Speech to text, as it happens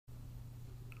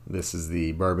This is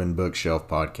the Bourbon Bookshelf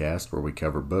podcast where we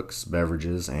cover books,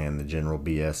 beverages, and the general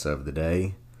BS of the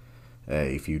day.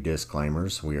 A few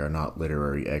disclaimers. We are not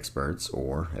literary experts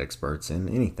or experts in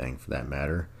anything for that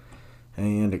matter,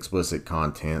 and explicit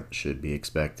content should be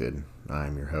expected.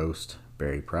 I'm your host,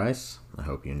 Barry Price. I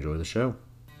hope you enjoy the show.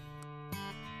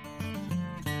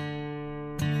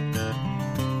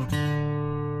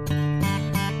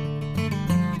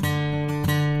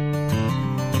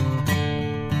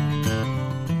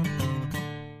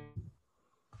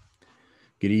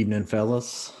 Good evening,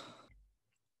 fellas.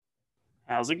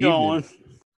 How's it going?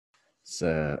 It's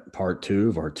part 2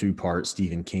 of our 2-part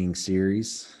Stephen King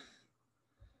series.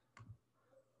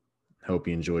 Hope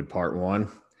you enjoyed part 1.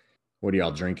 What are y'all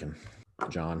drinking,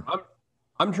 John?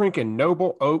 I'm drinking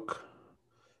Noble Oak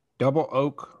Double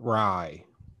Oak Rye.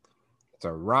 It's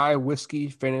a rye whiskey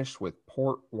finished with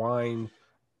port wine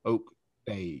oak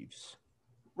staves.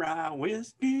 Rye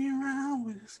whiskey.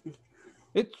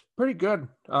 It's pretty good.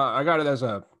 I got it as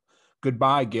a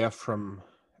goodbye gift from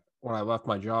when I left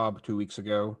my job 2 weeks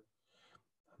ago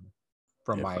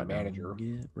from my manager.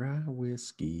 Get rye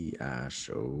whiskey, I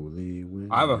surely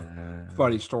will. I have a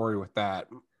funny story with that.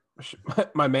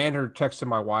 My manager texted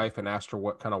my wife and asked her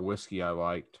what kind of whiskey I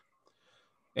liked.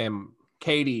 And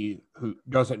Katie, who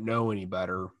doesn't know any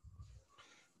better,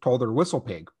 told her Whistle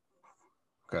Pig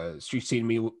because she's seen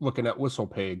me looking at Whistle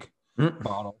Pig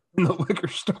bottle in the liquor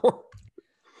store.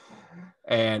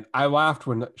 And I laughed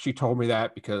when she told me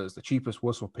that because the cheapest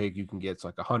Whistle Pig you can get is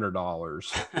like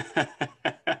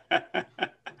 $100.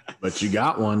 But you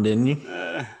got one, didn't you?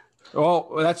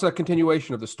 Well, that's a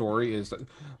continuation of the story. Is that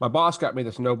my boss got me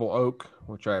this Noble Oak,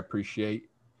 which I appreciate.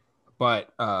 But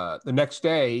the next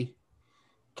day,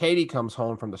 Katie comes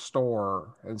home from the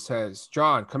store and says,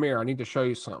 "John, come here. I need to show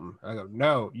you something." I go,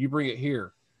 "No, you bring it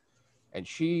here." And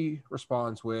she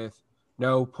responds with,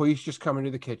 "No, please just come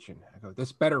into the kitchen." I go,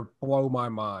 "This better blow my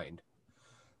mind."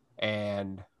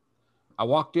 And I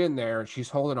walked in there and she's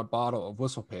holding a bottle of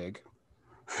Whistle Pig.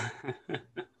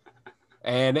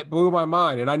 And it blew my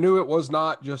mind. And I knew it was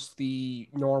not just the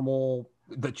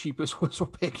cheapest Whistle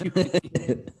Pig you could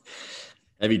get.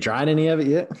 Have you tried any of it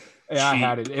yet? Yeah, I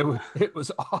had it. It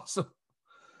was awesome.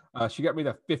 She got me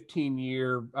the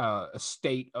 15-year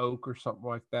estate oak or something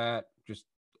like that. Just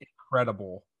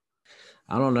incredible.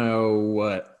 I don't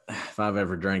know if I've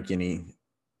ever drank any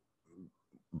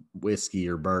whiskey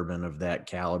or bourbon of that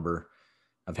caliber.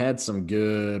 I've had some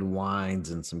good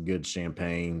wines and some good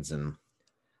champagnes, and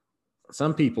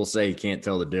some people say you can't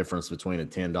tell the difference between a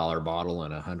 $10 bottle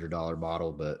and a $100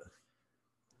 bottle, but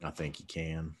I think you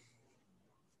can.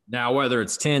 Now, whether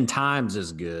it's 10 times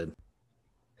as good.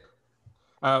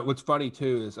 What's funny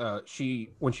too is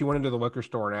when she went into the liquor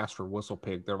store and asked for Whistle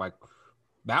Pig, they're like,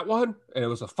 "That one?" And it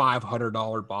was a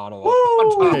 $500 bottle.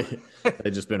 On top.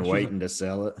 They've just been waiting to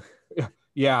sell it.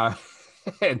 Yeah.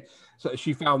 And so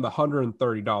she found the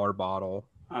 $130 bottle.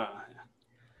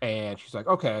 And she's like,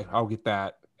 "Okay, I'll get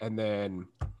that." And then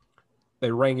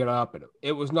they rang it up and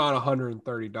it was not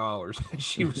 $130.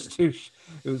 She was it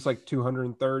was like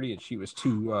 $230 and she was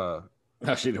too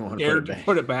she didn't want to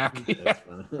put it back. Yeah.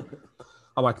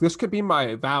 I'm like, this could be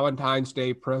my Valentine's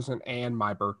Day present and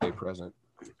my birthday present.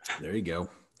 There you go.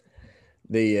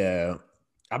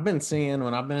 I've been seeing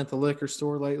when I've been at the liquor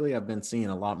store lately, I've been seeing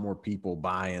a lot more people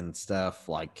buying stuff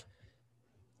like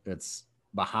it's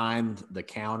behind the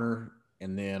counter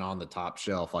and then on the top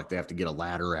shelf, like they have to get a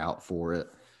ladder out for it.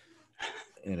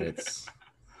 And it's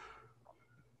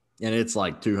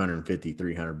like $250,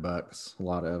 $300, a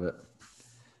lot of it.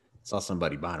 Saw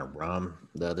somebody buying a rum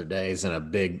the other day.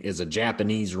 It's a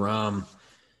Japanese rum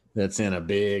that's in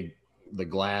the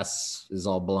glass is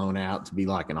all blown out to be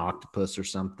like an octopus or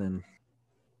something.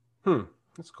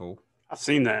 That's cool. I've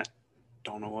seen that.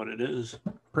 Don't know what it is.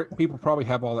 People probably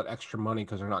have all that extra money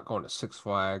because they're not going to Six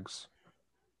Flags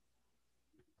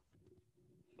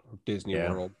or Disney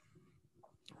World.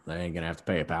 They ain't gonna have to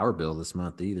pay a power bill this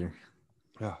month either.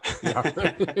 Yeah.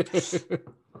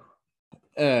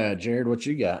 Jared, what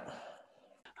you got?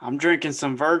 I'm drinking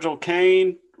some Virgil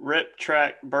Cane Rip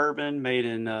Track bourbon made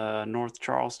in North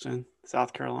Charleston,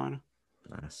 South Carolina.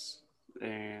 Nice.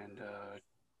 And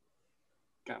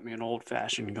got me an old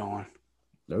fashioned going.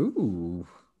 Ooh.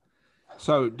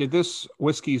 So did this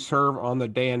whiskey serve on the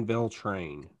Danville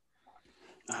train?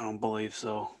 I don't believe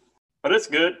so, but it's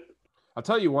good. I'll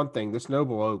tell you one thing. This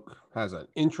Noble Oak has an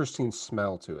interesting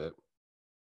smell to it.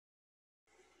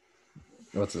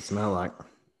 What's it smell like?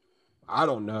 I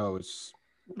don't know.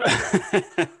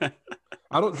 I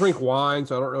don't drink wine,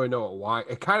 so I don't really know what wine.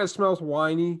 It kind of smells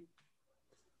winey.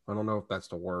 I don't know if that's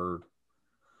the word.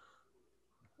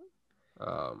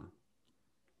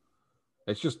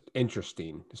 It's just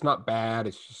interesting. It's not bad.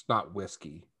 It's just not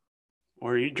whiskey. What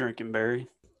are you drinking, Barry?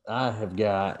 I have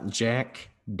got Jack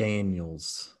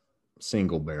Daniels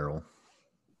single barrel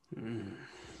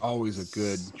Always a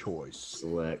good choice.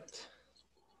 select.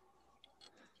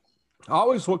 I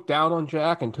always looked down on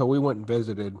Jack until we went and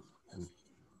visited.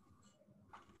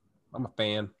 I'm a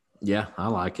fan. Yeah, I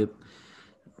like it.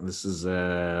 This is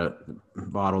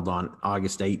bottled on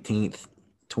August 18th,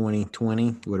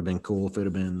 2020. Would have been cool if it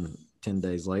had been 10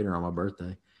 days later on my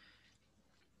birthday.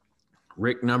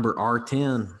 Rick number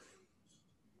R10.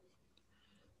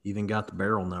 Even got the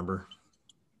barrel number.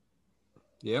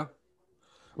 Yeah.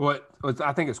 What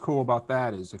I think is cool about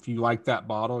that is if you like that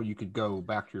bottle, you could go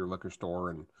back to your liquor store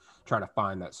and try to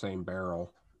find that same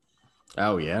barrel.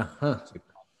 Oh, yeah. Huh. So they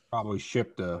probably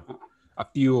shipped a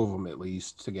few of them at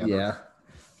least together. Yeah.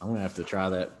 I'm going to have to try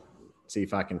that, see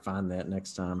if I can find that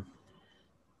next time.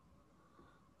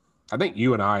 I think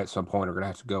you and I at some point are going to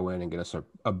have to go in and get us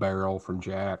a barrel from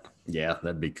Jack. Yeah,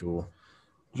 that'd be cool.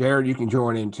 Jared, you can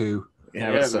join in too.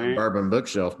 Have us a bourbon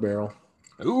bookshelf barrel.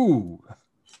 Ooh.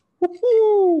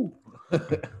 Woo-hoo!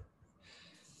 There's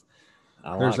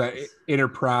that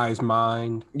enterprise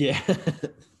mind. Yeah.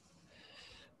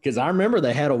 Because I remember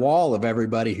they had a wall of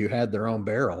everybody who had their own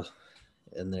barrel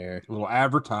in there. A little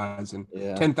advertising.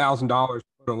 Yeah. $10,000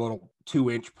 for a little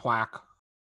 2-inch plaque.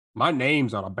 My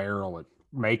name's on a barrel at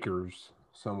Makers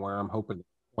somewhere. I'm hoping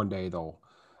one day they'll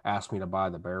ask me to buy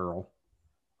the barrel.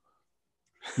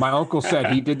 My uncle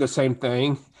said he did the same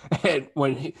thing. And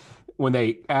when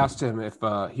they asked him if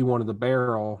he wanted the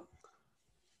barrel,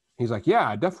 he's like, yeah,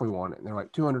 I definitely want it. And they're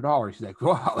like, $200. He's like,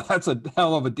 wow, that's a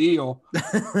hell of a deal.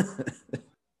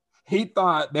 He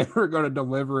thought they were going to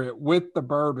deliver it with the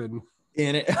bourbon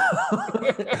in it.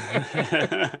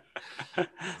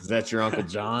 Is that your Uncle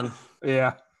John?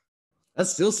 Yeah. That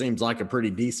still seems like a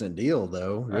pretty decent deal,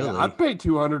 though, really. I'd pay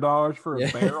 $200 for a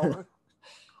barrel.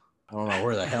 I don't know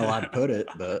where the hell I'd put it,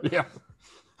 but yeah,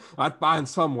 I'd find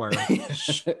somewhere.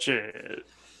 Shit.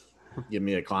 Give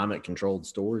me a climate-controlled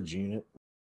storage unit.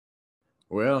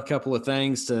 Well, a couple of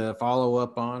things to follow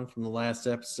up on from the last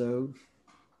episode.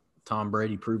 Tom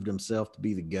Brady proved himself to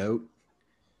be the GOAT.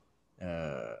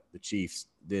 The Chiefs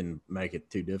didn't make it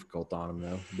too difficult on him,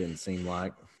 though. Didn't seem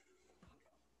like.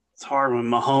 It's hard when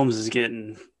Mahomes is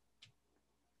getting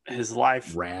his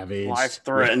life ravaged, life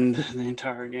threatened the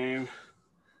entire game.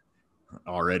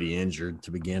 Already injured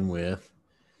to begin with.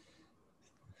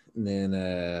 And then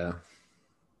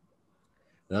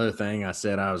another thing, I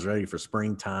said I was ready for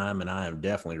springtime, and I am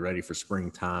definitely ready for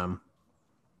springtime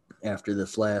after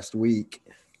this last week.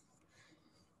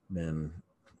 Been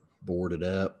boarded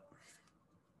up,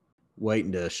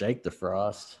 waiting to shake the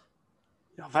frost.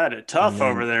 Y'all had it tough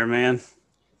over there, man.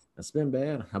 It's been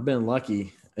bad. I've been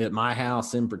lucky. At my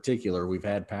house in particular, we've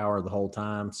had power the whole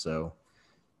time, so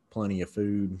plenty of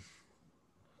food.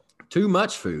 Too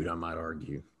much food, I might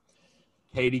argue.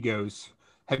 Katie goes,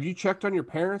 have you checked on your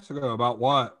parents? I go, about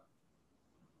what?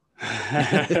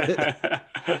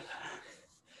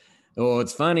 Well,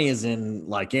 what's funny is in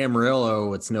like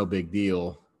Amarillo, it's no big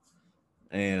deal.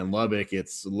 And in Lubbock,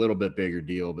 it's a little bit bigger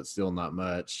deal, but still not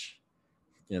much.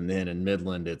 And then in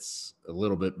Midland, it's a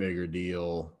little bit bigger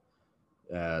deal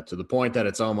to the point that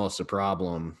it's almost a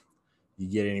problem. You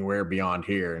get anywhere beyond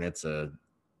here, and it's a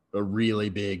really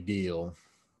big deal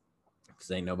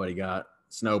because ain't nobody got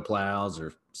snow plows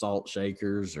or salt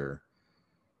shakers or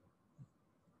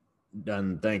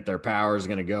doesn't think their power is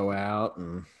going to go out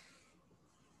and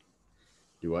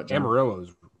do what? John?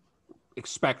 Amarillo's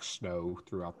expect snow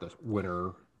throughout the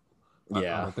winter.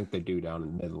 Yeah. I don't think they do down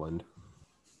in Midland.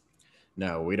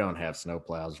 No, we don't have snow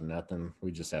plows or nothing.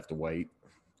 We just have to wait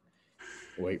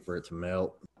for it to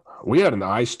melt. We had an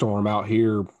ice storm out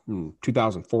here in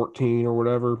 2014 or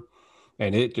whatever,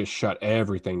 and it just shut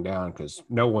everything down because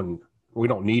we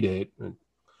don't need it.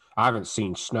 I haven't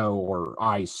seen snow or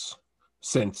ice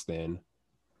since then.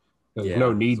 There's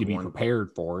no need to be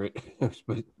prepared for it.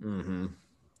 But,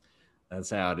 that's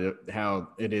how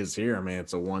it is here. I mean,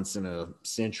 it's a once in a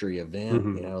century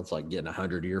event. You know, it's like getting a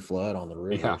 100-year flood on the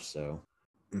river. Yeah. So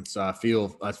I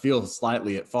feel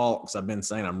slightly at fault because I've been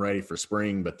saying I'm ready for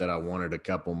spring, but that I wanted a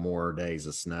couple more days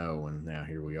of snow, and now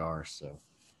here we are. So,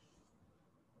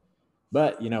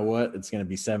 but you know what? It's going to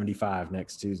be 75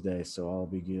 next Tuesday, so I'll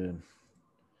be good.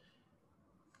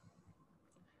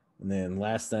 And then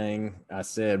last thing I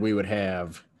said, we would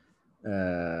have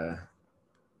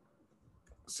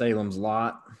Salem's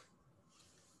Lot,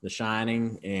 The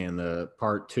Shining, and the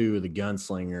part 2 of The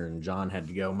Gunslinger, and John had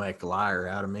to go make a liar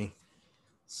out of me.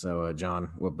 So, John,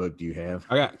 what book do you have?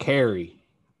 I got Carrie.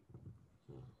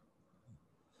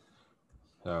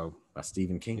 So by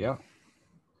Stephen King. Yeah.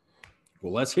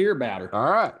 Well, let's hear about her.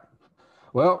 All right.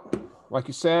 Well, like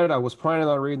you said, I was planning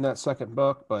on reading that second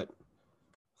book, but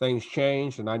things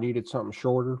changed and I needed something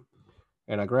shorter.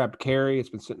 And I grabbed Carrie. It's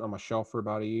been sitting on my shelf for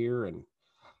about a year, and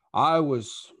I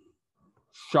was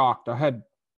shocked. I had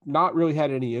not really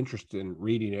had any interest in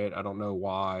reading it. I don't know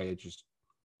why. It just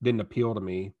didn't appeal to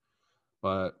me.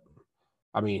 But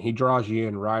I mean, he draws you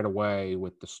in right away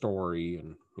with the story,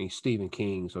 and he's Stephen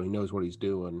King, so he knows what he's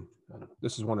doing.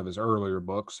 This is one of his earlier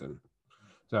books, and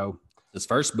so His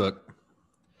first book.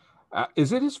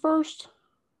 Is it his first?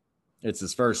 It's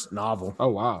his first novel. Oh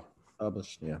wow,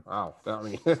 Published. Yeah. wow. I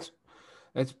mean, that's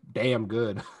damn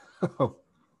good.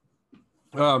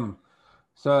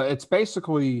 So it's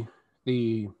basically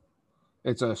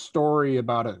it's a story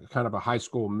about a kind of a high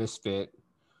school misfit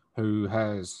who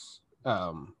has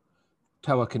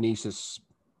telekinesis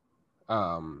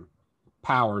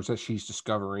powers that she's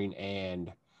discovering,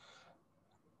 and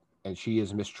she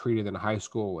is mistreated in high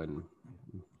school, and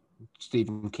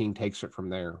Stephen King takes it from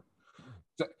there.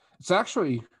 It's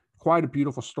actually quite a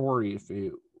beautiful story if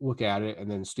you look at it, and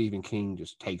then Stephen King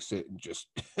just takes it and just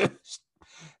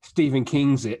Stephen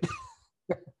King's it.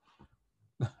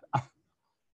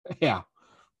 Yeah,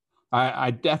 I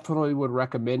definitely would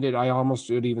recommend it. I almost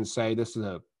would even say this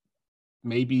is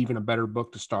maybe even a better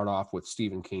book to start off with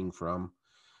Stephen King from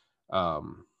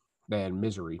than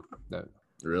Misery.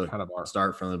 Really? Kind of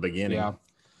start from the beginning.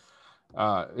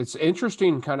 Yeah. It's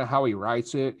interesting kind of how he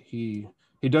writes it. He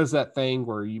does that thing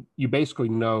where you basically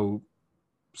know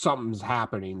something's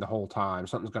happening the whole time.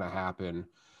 Something's going to happen.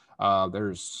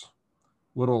 There's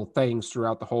little things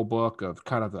throughout the whole book of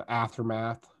kind of the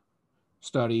aftermath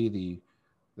study,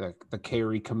 the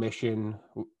Carey Commission,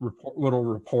 little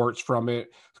reports from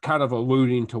it, kind of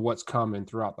alluding to what's coming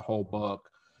throughout the whole book,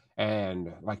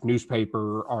 and like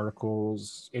newspaper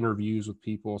articles, interviews with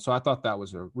people. So I thought that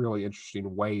was a really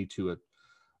interesting way to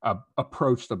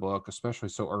approach the book, especially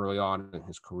so early on in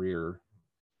his career.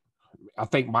 I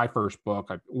think my first book,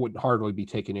 I would hardly be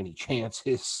taking any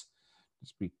chances,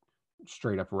 just be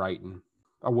straight up writing.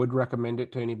 I would recommend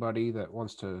it to anybody that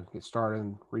wants to get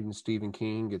started reading Stephen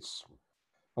King.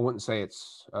 I wouldn't say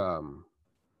it's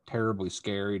terribly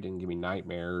scary, didn't give me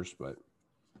nightmares, but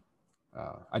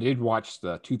I did watch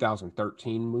the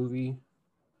 2013 movie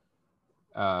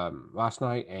last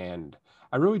night, and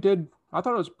I really did. I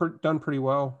thought it was done pretty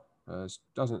well. It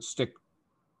doesn't stick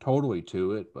totally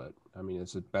to it, but I mean,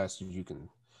 it's the best as you can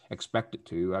expect it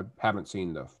to. I haven't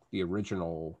seen the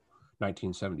original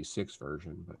 1976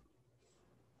 version, but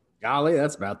golly,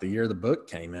 that's about the year the book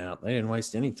came out. They didn't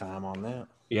waste any time on that.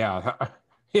 Yeah,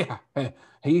 yeah,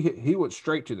 he went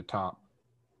straight to the top.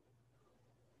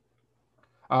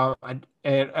 And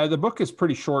the book is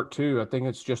pretty short too. I think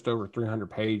it's just over 300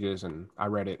 pages, and I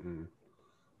read it in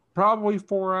probably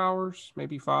 4 hours,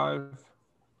 maybe 5.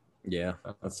 Yeah,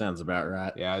 that sounds about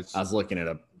right. Yeah, I was looking at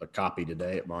a copy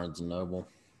today at Barnes and Noble.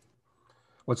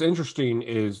 What's interesting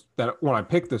is that when I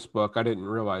picked this book, I didn't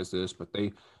realize this, but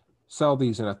they sell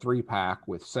these in a 3-pack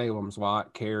with Salem's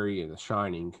Lot, Carrie, and The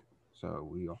Shining. So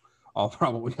we all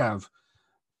probably have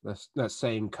that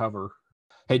same cover.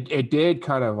 It did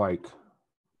kind of like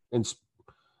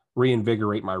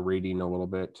reinvigorate my reading a little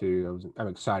bit too. I'm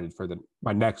excited for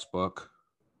my next book.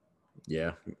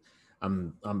 Yeah,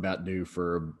 I'm about due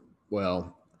for,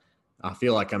 well, I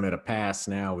feel like I'm at a pass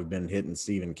now. We've been hitting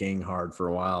Stephen King hard for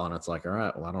a while, and it's like, all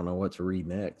right, well, I don't know what to read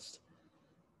next.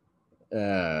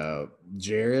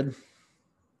 Jared,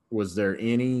 was there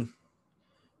any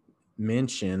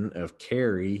mention of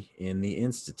Carrie in the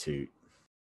Institute?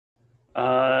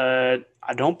 I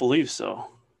don't believe so.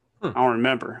 I don't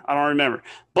remember.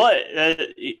 But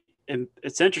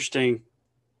it's interesting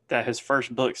that his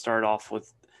first book started off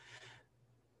with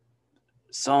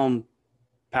some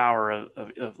power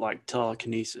of like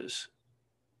telekinesis,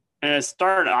 and it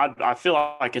started. I feel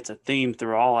like it's a theme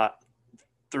through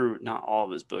not all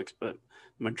of his books, but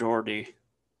majority.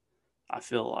 I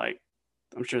feel like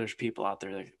I'm sure there's people out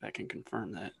there that can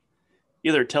confirm that,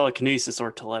 either telekinesis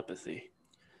or telepathy.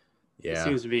 Yeah, it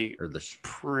seems to be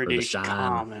pretty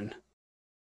common.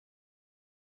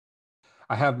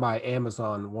 I have my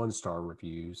Amazon 1-star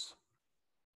reviews.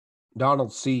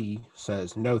 Donald C.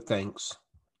 says, no thanks,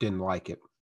 didn't like it.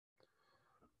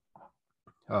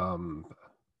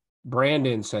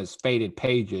 Brandon says, faded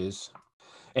pages.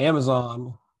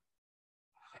 Amazon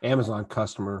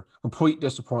customer, complete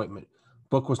disappointment.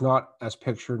 Book was not as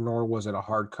pictured, nor was it a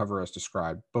hardcover as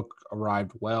described. Book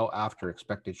arrived well after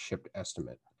expected shipped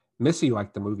estimate. Missy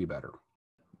liked the movie better.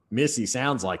 Missy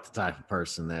sounds like the type of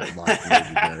person that liked the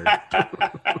movie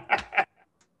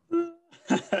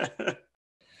better.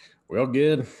 Well,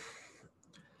 good.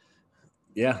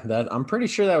 Yeah, that I'm pretty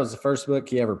sure that was the first book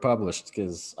he ever published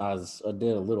because I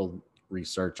did a little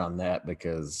research on that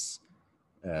because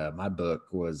my book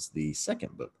was the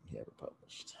second book he ever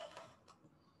published.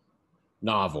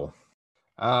 Novel.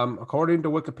 According to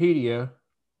Wikipedia,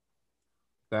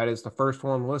 that is the first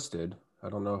one listed. I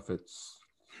don't know if it's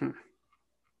the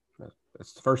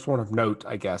first one of note,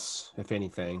 I guess, if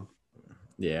anything.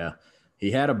 Yeah, he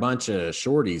had a bunch of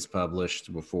shorties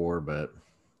published before, but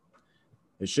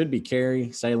it should be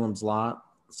Carrie, Salem's Lot,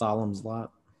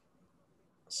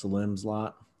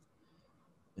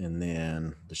 and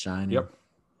then The Shining, Yep.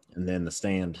 and then The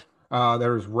Stand.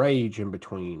 There's Rage in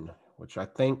between, which I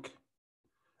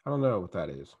don't know what that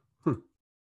is.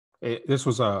 This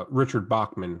was Richard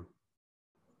Bachman.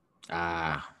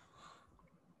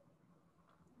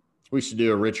 We should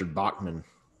do a Richard Bachman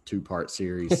 2-part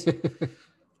series.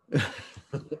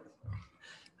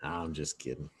 I'm just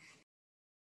kidding.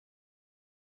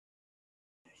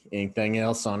 Anything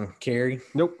else on Carrie?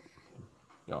 Nope.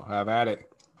 Y'all have at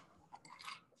it.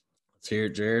 Let's hear it,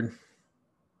 Jared.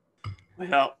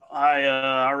 Well,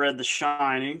 I read The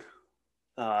Shining,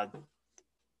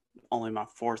 only my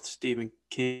fourth Stephen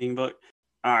King book.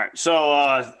 All right, so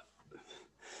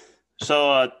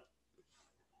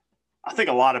I think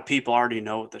a lot of people already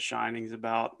know what The Shining's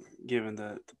about, given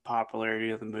the popularity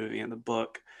of the movie and the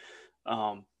book.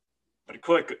 But a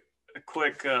quick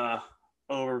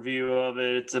overview of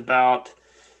it. It's about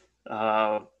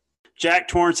Jack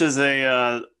Torrance is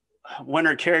a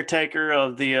winter caretaker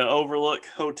of the Overlook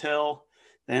Hotel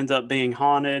that ends up being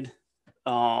haunted.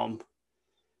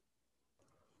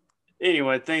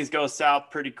 Anyway, things go south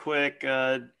pretty quick.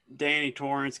 Danny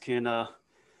Torrance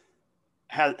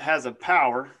has a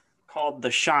power called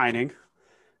The Shining,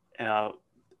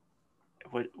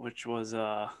 which was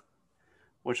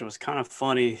kind of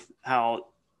funny how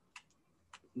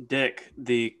Dick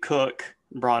the cook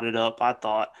brought it up, I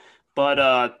thought,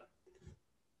 but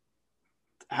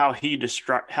how he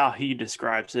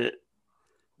describes it,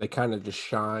 They kind of just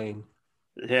shine.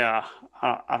 yeah,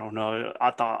 I don't know.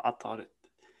 I thought it.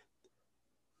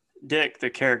 Dick the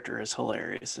character is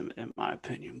hilarious in my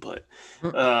opinion, but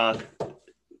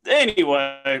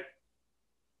anyway,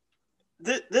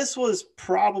 this was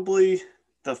probably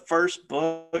the first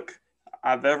book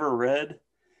I've ever read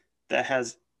that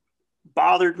has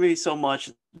bothered me so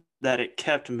much that it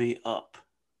kept me up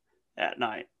at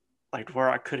night, like where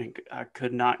I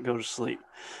could not go to sleep.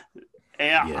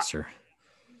 And Yes, sir.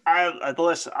 I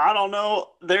listen. I don't know.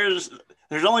 There's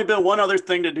only been one other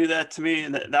thing to do that to me,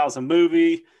 and that was a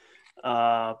movie.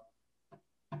 Paranormal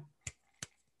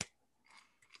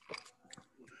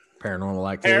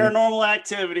Activity. Paranormal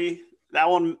Activity. That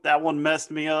one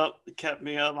messed me up. It kept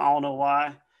me up. I don't know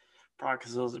why. Probably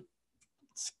because it was a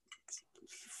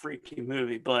freaky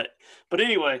movie. But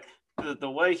anyway,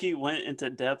 the way he went into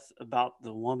depth about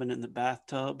the woman in the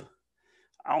bathtub,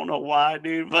 I don't know why,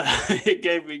 dude, but it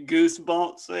gave me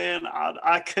goosebumps, man.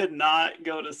 I could not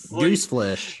go to sleep. Goose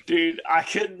flesh. Dude, I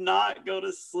could not go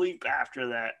to sleep after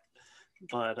that.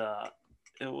 But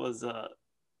it was a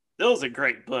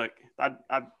great book. I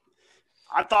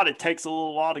thought it takes a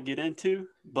little while to get into,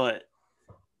 but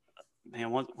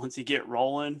man, once you get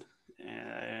rolling,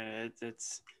 and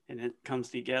it comes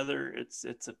together,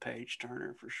 it's a page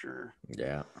turner for sure.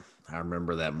 Yeah, I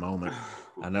remember that moment.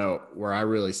 I know where I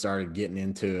really started getting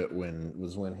into it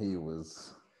when he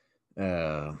was.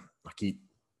 I keep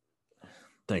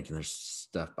thinking there's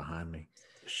stuff behind me.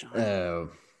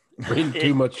 Reading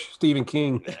too much Stephen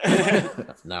King.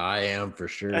 No, I am for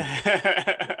sure.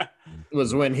 It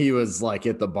was when he was like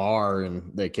at the bar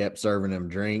and they kept serving him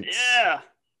drinks. Yeah.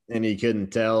 And he couldn't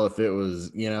tell if it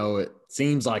was, it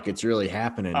seems like it's really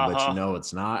happening, but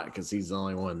it's not because he's the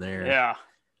only one there. Yeah.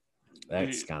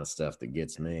 That's kind of stuff that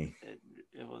gets me.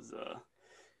 It was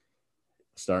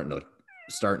starting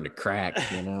to crack,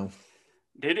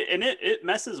 Did it, and it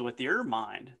messes with your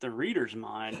mind, the reader's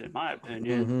mind, in my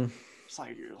opinion. Mm-hmm. It's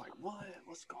like you're like,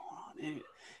 what's going on?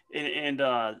 And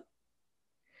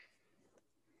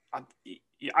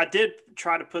I did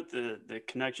try to put the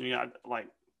connection. I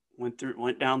went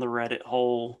down the Reddit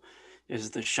hole. Is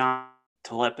the Shine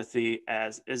telepathy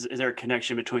is there a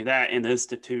connection between that and the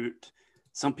Institute?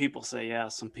 Some people say yeah,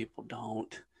 some people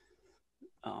don't.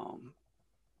 I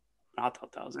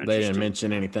thought that was interesting. They didn't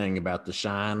mention anything about the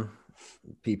Shine,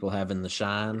 people having the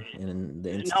Shine in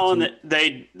the Institute. No, and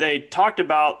they talked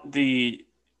about the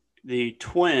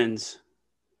twins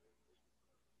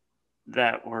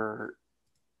that were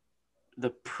the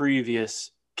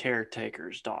previous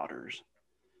caretaker's daughters.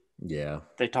 Yeah.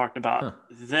 They talked about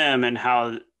them and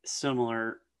how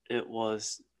similar it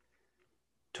was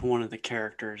to one of the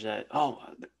characters that, I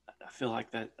feel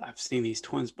like that I've seen these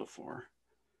twins before.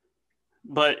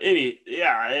 But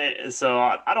so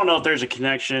I don't know if there's a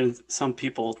connection. Some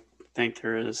people think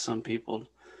there is, some people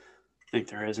think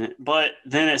there isn't. But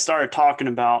then it started talking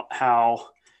about how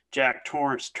Jack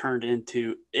Torrance turned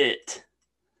into it.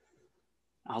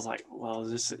 I was like, well,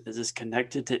 is this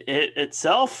connected to it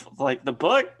itself, like the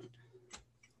book?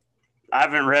 I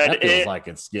haven't read that feels it. like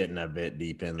it's getting a bit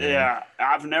deep in there. Yeah,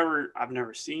 I've never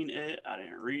seen it. I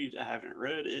haven't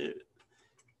read it.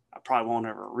 I probably won't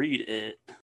ever read it.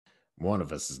 One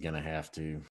of us is gonna have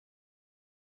to.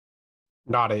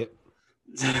 Not it.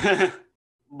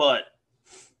 But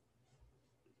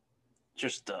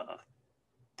just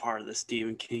part of the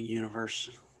Stephen King universe.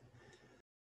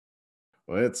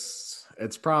 Well,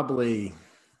 it's probably,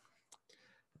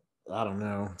 I don't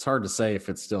know. It's hard to say if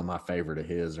it's still my favorite of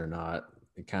his or not.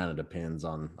 It kind of depends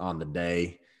on the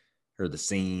day or the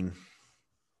scene.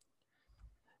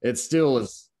 It still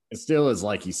is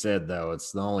like you said, though.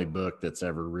 It's the only book that's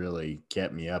ever really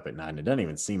kept me up at night. And it doesn't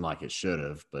even seem like it should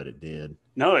have, but it did.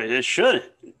 No, it shouldn't.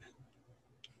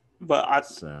 But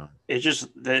So it just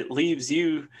that leaves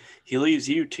you. He leaves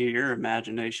you to your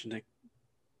imagination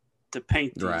to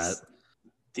paint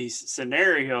these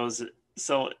scenarios.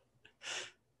 So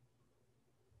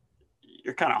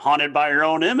you're kind of haunted by your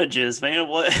own images, man.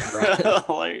 What?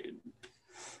 Right.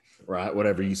 Right.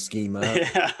 Whatever you scheme up.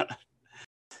 Yeah.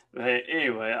 But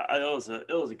anyway, it was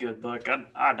a good book.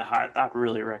 I'd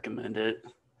really recommend it,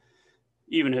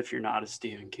 even if you're not a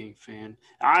Stephen King fan.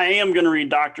 I am going to read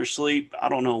Dr. Sleep. I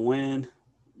don't know when,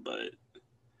 but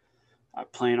I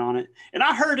plan on it. And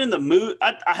I heard in the movie,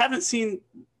 I haven't seen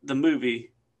the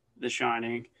movie, The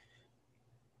Shining,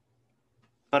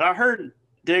 but I heard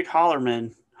Dick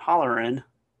Hallorann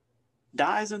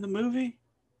dies in the movie.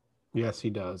 Yes, he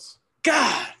does.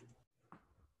 God.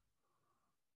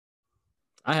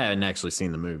 I hadn't actually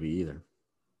seen the movie either.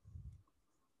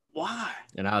 Why?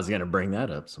 And I was going to bring that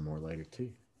up some more later,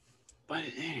 too. But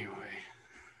anyway.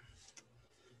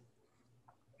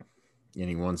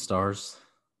 Any 1 stars?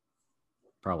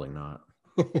 Probably not.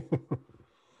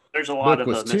 There's a lot Book of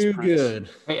was too good.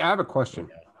 Hey, I have a question.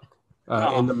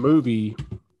 In the movie,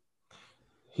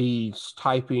 he's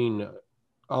typing,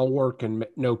 "All work and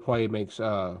no play makes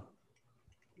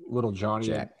little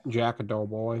Johnny Jack a dull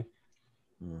boy."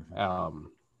 Mm-hmm.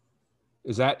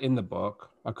 Is that in the book?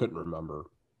 I couldn't remember.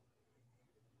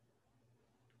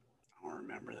 I don't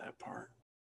remember that part.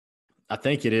 I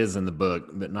think it is in the book,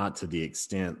 but not to the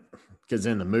extent, because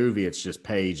in the movie it's just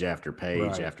page after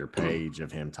page after page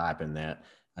of him typing that.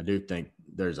 I do think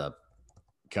there's a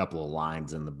couple of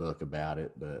lines in the book about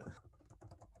it, but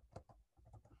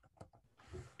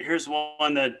here's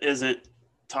one that isn't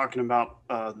talking about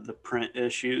the print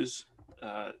issues.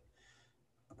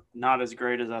 Not as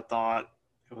great as I thought.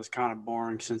 It was kind of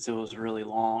boring since it was really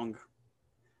long.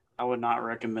 I would not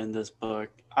recommend this book.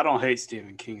 I don't hate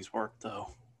Stephen King's work,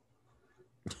 though.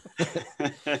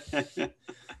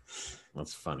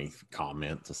 that's a funny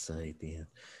comment to say at the end.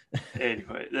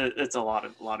 Anyway, it's a lot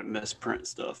of misprint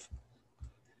stuff.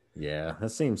 Yeah, that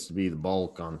seems to be the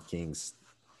bulk on King's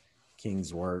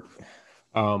work.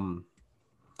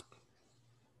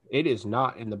 It is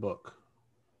not in the book.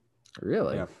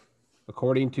 Really? Yeah.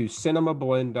 According to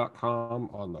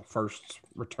cinemablend.com on the first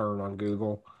return on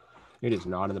Google, it is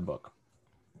not in the book.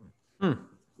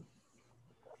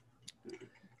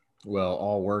 Well,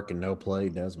 all work and no play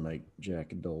does make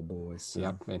Jack a dull boy. So.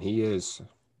 Yep, and he is.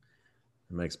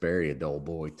 It makes Barry a dull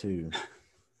boy, too.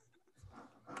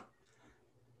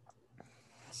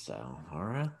 So, all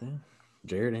right, then.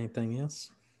 Jared, anything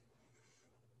else?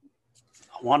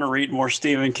 I want to read more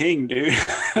Stephen King, dude.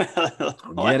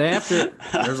 Get after it.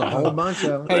 There's a whole bunch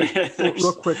of them. Hey,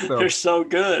 real quick, though. They're so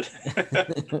good.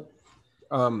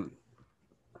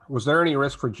 Was there any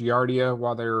risk for Giardia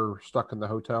while they were stuck in the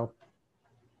hotel?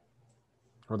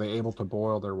 Were they able to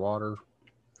boil their water?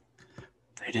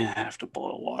 They didn't have to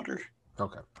boil water.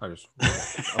 Okay. I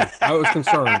was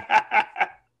concerned.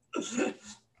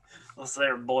 Unless they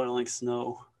were boiling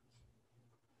snow.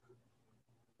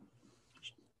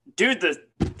 Dude,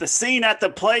 the scene at the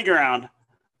playground.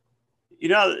 You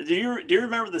know, do you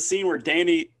remember the scene where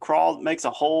Danny makes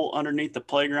a hole underneath the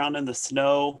playground in the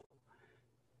snow,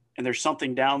 and there's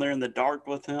something down there in the dark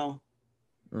with him?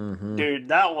 Mm-hmm. Dude,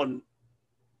 that one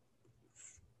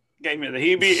gave me the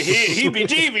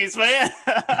heebie-jeebies, man.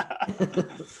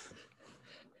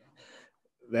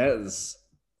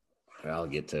 I'll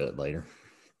get to it later.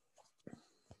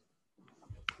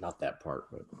 Not that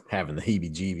part, but having the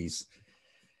heebie-jeebies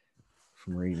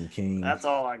from reading King. That's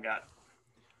all I got.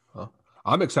 Well,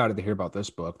 I'm excited to hear about this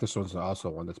book. This one's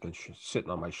also one that's been sitting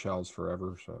on my shelves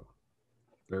forever. So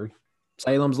Very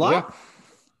Salem's Lot. Yeah.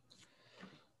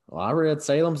 Well, I read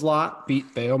Salem's Lot Beat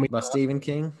Fail Me by Stephen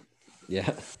King.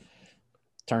 Yeah.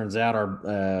 Turns out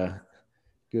our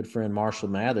good friend Marshall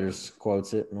Mathers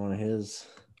quotes it in one of his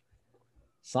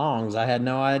songs. I had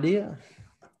no idea.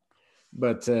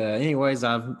 But anyways,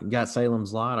 I've got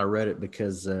Salem's Lot. I read it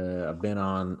because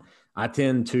I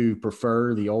tend to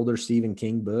prefer the older Stephen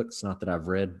King books. Not that I've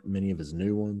read many of his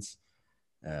new ones.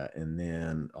 And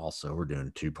then also we're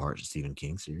doing 2 parts of Stephen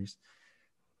King series.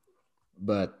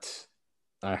 But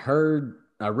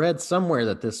I read somewhere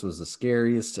that this was the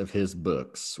scariest of his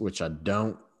books, which I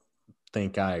don't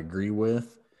think I agree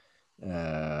with.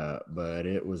 But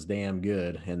it was damn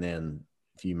good. And then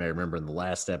if you may remember in the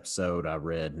last episode, I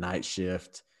read Night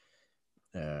Shift.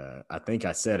 I think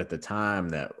I said at the time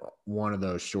that one of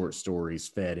those short stories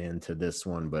fed into this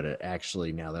one, but it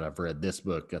actually, now that I've read this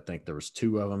book, I think there was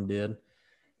 2 of them did.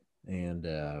 And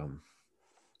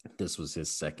this was his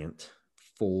second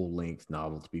full-length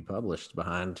novel to be published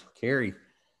behind Carrie.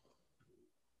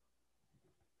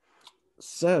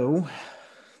 So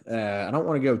I don't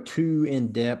want to go too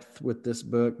in-depth with this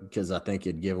book because I think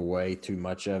it'd give away too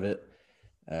much of it.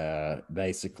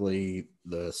 Basically,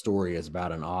 the story is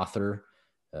about an author,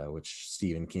 which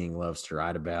Stephen King loves to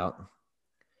write about,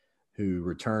 who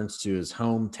returns to his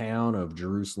hometown of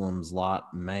Jerusalem's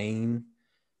Lot, Maine,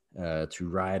 to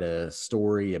write a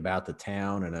story about the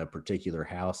town and a particular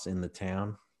house in the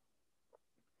town.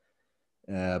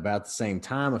 About the same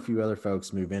time, a few other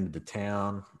folks move into the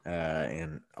town,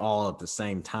 and all at the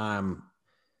same time,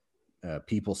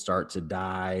 people start to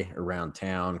die around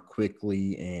town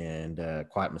quickly and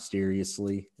quite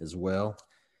mysteriously as well.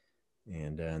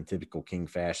 And in typical King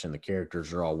fashion, the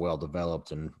characters are all well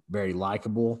developed and very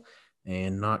likable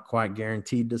and not quite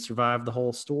guaranteed to survive the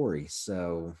whole story.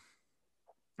 So,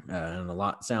 and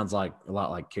sounds like a lot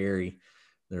like Carrie.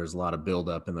 There's a lot of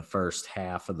buildup in the first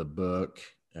half of the book,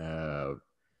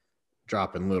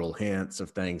 dropping little hints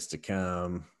of things to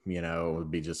come. You know, it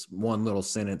would be just one little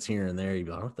sentence here and there. You'd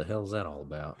be like, what the hell is that all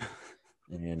about?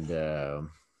 And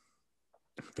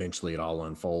eventually it all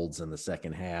unfolds in the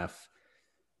second half.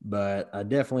 But I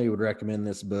definitely would recommend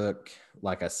this book.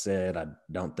 Like I said, I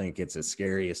don't think it's a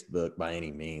scariest book by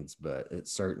any means, but it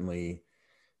certainly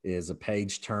is a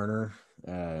page turner.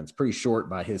 It's pretty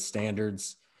short by his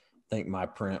standards. I think my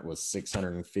print was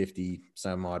 650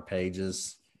 some odd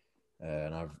pages,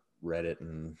 and I've read it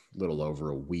in a little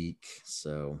over a week.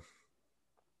 So,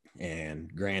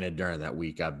 and granted, during that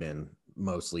week, I've been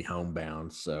mostly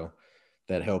homebound, so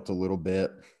that helped a little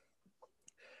bit.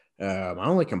 My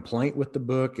only complaint with the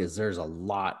book is there's a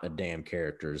lot of damn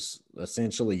characters.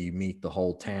 Essentially, you meet the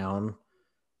whole town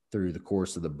through the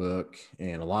course of the book,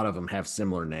 and a lot of them have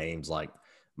similar names like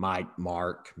Mike,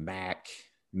 Mark, Mac,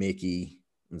 Mickey,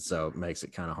 and so it makes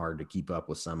it kind of hard to keep up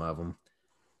with some of them.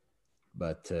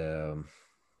 But no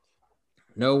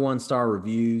 1-star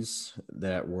reviews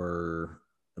that were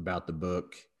about the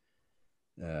book.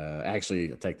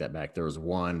 Actually, I take that back. There was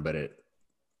one, but it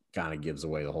kind of gives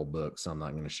away the whole book, so I'm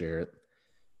not going to share it.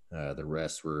 The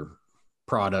rest were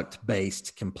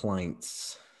product-based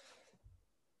complaints.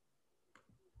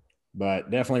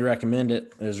 But definitely recommend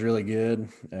it. It was really good.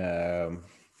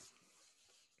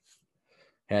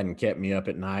 Hadn't kept me up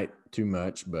at night too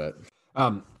much, but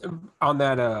on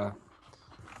that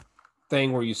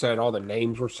thing where you said all the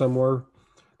names were similar,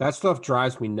 that stuff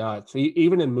drives me nuts.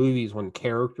 Even in movies when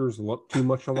characters look too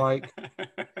much alike,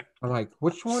 I'm like,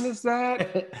 which one is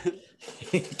that?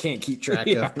 Can't keep track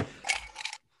Yeah. of it.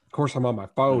 Of course, I'm on my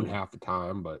phone half the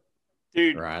time, but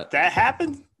Dude, Right. that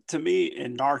happened to me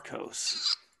in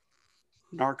Narcos,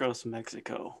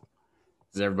 Mexico.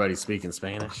 Is everybody speaking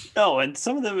Spanish? No, and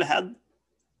some of them had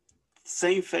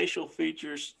same facial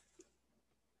features,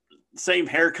 same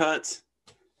haircuts.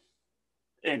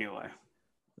 Anyway,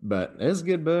 But it's a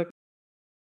good book.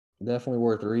 Definitely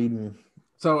worth reading.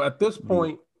 so at this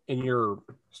point in your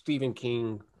Stephen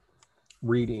King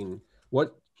reading,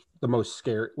 what's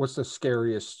the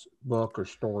scariest book or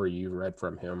story you read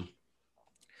from him?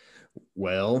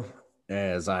 Well,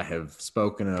 as I have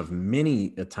spoken of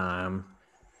many a time,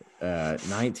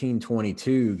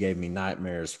 1922 gave me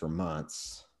nightmares for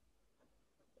months.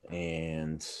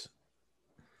 And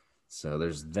so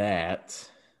there's that.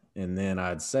 And then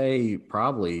I'd say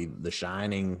probably The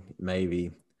Shining,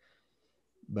 maybe.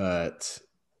 But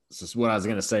this is what I was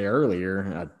going to say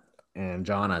earlier. And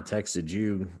John, I texted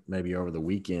you maybe over the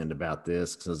weekend about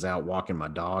this because I was out walking my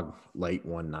dog late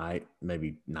one night,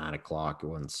 maybe 9 o'clock. It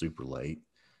wasn't super late,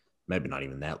 maybe not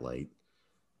even that late.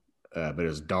 But it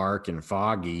was dark and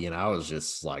foggy, and I was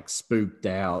just like spooked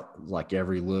out, like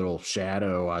every little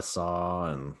shadow I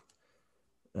saw. And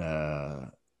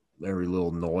every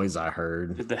little noise I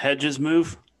heard. Did the hedges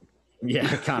move?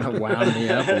 Yeah, it kind of wound me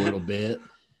up a little bit.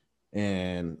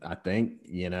 And I think,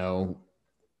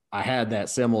 I had that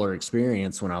similar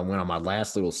experience when I went on my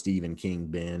last little Stephen King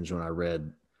binge when I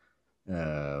read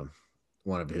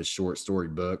one of his short story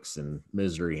books and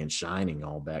Misery and Shining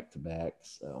all back to back.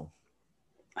 So,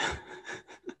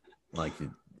 like,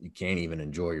 you can't even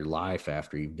enjoy your life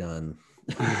after you've done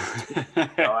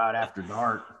Go Out After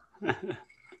Dark. What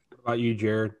about you,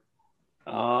 Jared?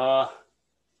 Well,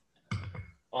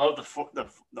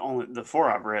 the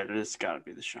four I've read, it's got to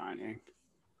be The Shining.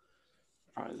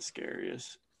 Probably the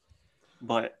scariest.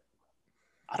 But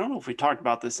I don't know if we talked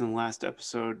about this in the last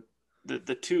episode.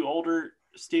 The two older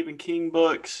Stephen King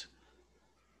books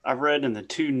I've read and the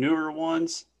two newer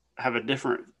ones have a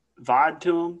different vibe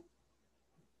to them.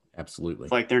 Absolutely.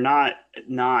 Like they're not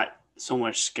so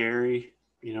much scary.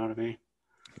 You know what I mean?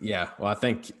 Yeah. Well, I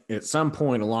think at some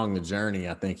point along the journey,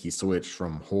 I think he switched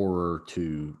from horror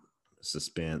to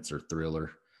suspense or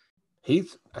thriller.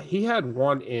 He had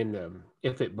one in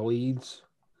If It Bleeds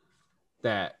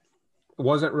that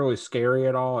wasn't really scary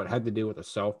at all. It had to do with a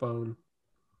cell phone.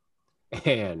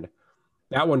 And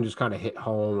that one just kind of hit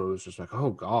home. It was just like, oh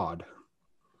God,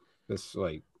 this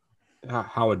like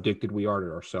how addicted we are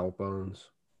to our cell phones.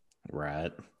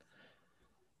 Right.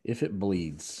 If It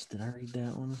Bleeds. Did I read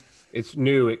that one? It's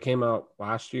new. It came out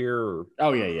last year.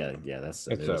 Oh, yeah. That's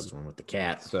the newest one with the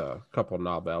cat. It's a couple of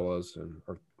novellas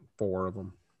or 4 of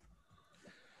them.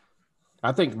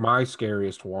 I think my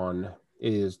scariest one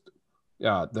is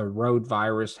The Road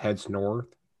Virus Heads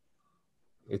North.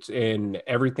 It's in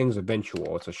Everything's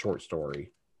Eventual. It's a short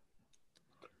story.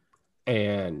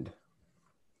 And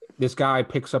this guy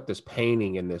picks up this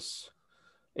painting and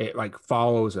it like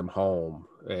follows him home.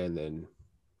 And then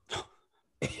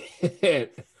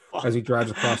as he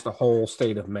drives across the whole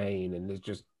state of Maine, and it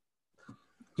just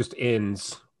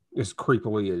ends as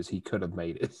creepily as he could have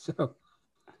made it. So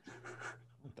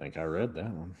I think I read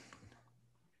that one.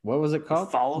 What was it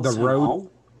called? The Road Home?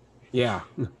 Yeah.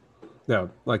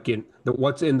 No, like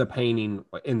what's in the painting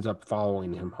ends up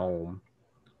following him home.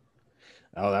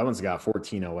 Oh, that one's got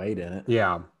 1408 in it.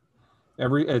 Yeah.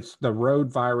 It's The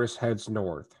Road Virus Heads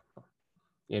North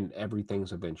in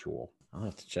Everything's Eventual. I'll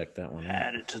have to check that one out.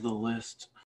 Add it to the list.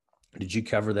 Did you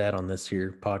cover that on this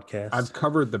here podcast? I've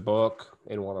covered the book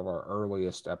in one of our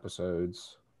earliest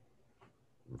episodes.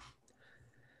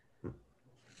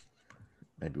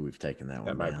 Maybe we've taken that one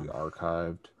That might down. be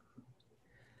archived.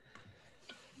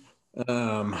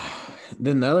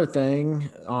 Then the other thing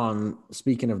on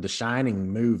speaking of the Shining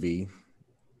movie,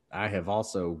 I have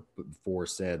also before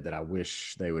said that I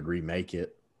wish they would remake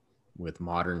it with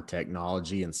modern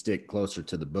technology and stick closer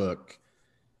to the book.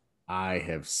 I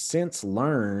have since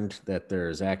learned that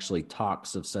there's actually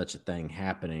talks of such a thing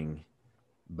happening,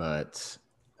 but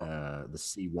the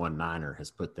C-19er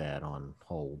has put that on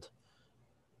hold.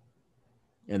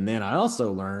 And then I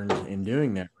also learned in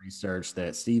doing that research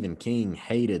that Stephen King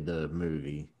hated the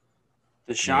movie.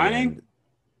 The Shining? And,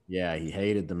 yeah, he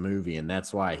hated the movie, and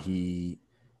that's why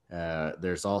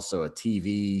there's also a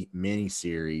TV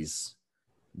miniseries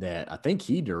that I think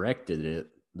he directed it,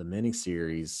 the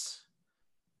miniseries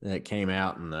that came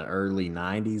out in the early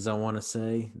 90s, I want to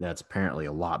say. That's apparently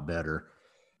a lot better.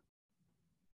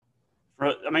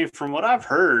 I mean, from what I've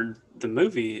heard, the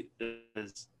movie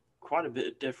is quite a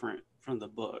bit different from the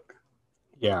book.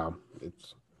 Yeah,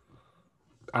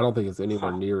 I don't think it's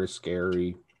anywhere near as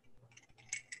scary.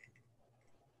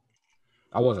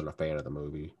 I wasn't a fan of the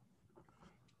movie.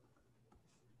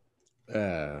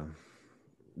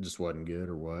 Just wasn't good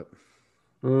or what?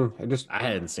 I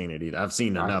hadn't seen it either. I've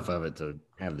seen enough of it to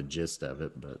have the gist of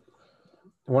it, but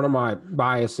one of my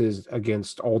biases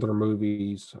against older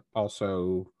movies,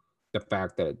 also the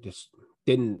fact that it just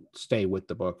didn't stay with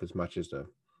the book as much as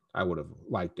I would have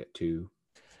liked it to.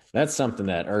 That's something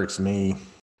that irks me.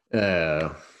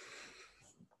 In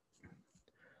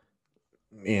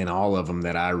all of them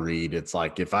that I read, it's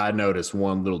like if I notice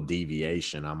one little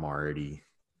deviation, I'm already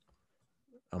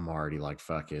like,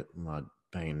 fuck it, I'm not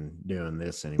doing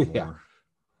this anymore. Yeah.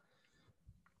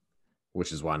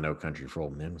 Which is why No Country for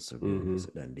Old Men was so good, because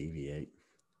it doesn't deviate.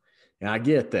 And I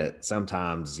get that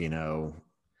sometimes, the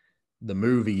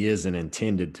movie isn't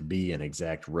intended to be an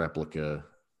exact replica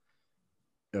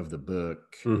of the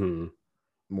book.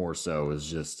 More so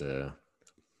is just that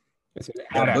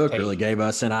book really gave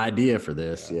us an idea for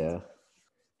this. Yeah.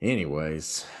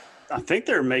 Anyways, I think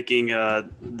they're making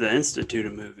the Institute a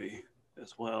movie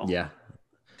as well. Yeah.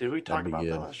 Did we talk about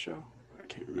that last show? I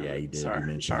can't remember. Yeah, you did.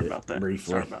 Sorry about that.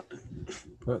 Briefly. Sorry about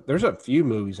that. There's a few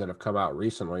movies that have come out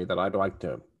recently that I'd like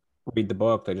to read the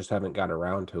book. They just haven't got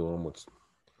around to them.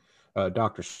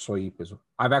 Doctor Sleep is.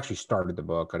 I've actually started the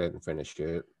book. I didn't finish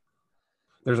it.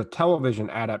 There's a television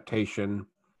adaptation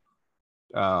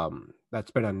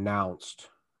that's been announced.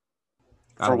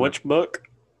 For which book?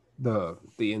 The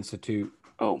Institute.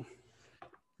 Oh,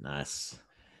 Nice.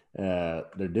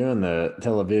 They're doing the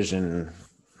television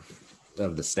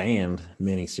of The Stand.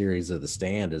 Miniseries of The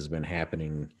Stand has been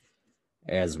happening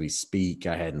as we speak.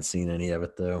 I hadn't seen any of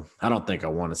it though. I don't think I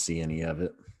want to see any of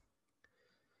it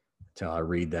until I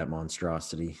read that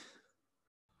monstrosity.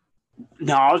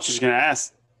 no, I was just gonna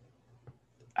ask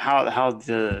how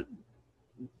the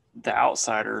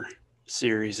Outsider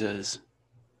series is.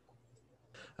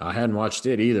 I hadn't watched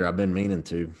it either. I've been meaning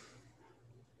to.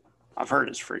 I've heard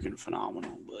it's freaking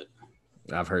phenomenal, but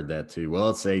I've heard that too. Well,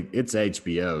 it's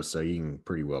HBO, so you can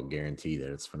pretty well guarantee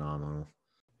that it's phenomenal.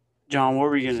 John, what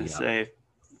were you gonna say?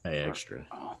 Hey, extra.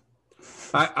 Oh.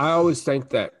 I always think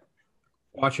that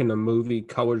watching a movie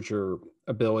colors your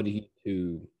ability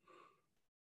to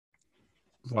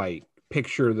like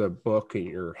picture the book in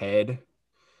your head,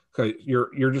 because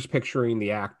you're just picturing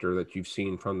the actor that you've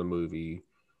seen from the movie,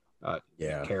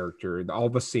 character, all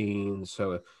the scenes.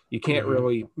 So you can't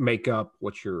really make up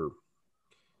what you're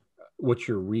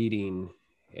reading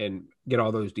and get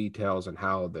all those details and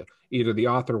how either the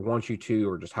author wants you to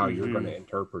or just how you're going to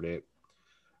interpret it.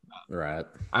 Right.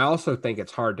 I also think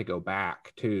it's hard to go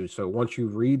back too. So once you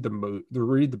read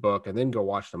read the book and then go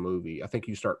watch the movie, I think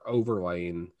you start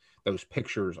overlaying those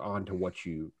pictures onto what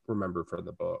you remember from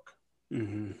the book.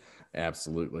 Mm-hmm.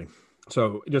 Absolutely.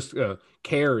 So just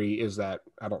Carrie is that,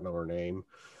 I don't know her name,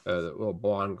 the little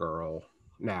blonde girl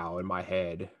now in my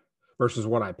head versus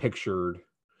what I pictured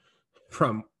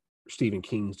from Stephen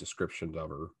King's descriptions of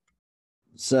her.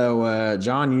 So,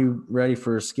 John, you ready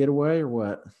for a skidaway or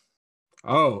what?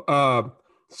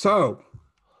 So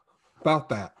about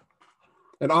that,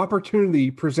 an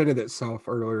opportunity presented itself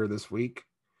earlier this week.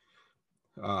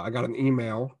 I got an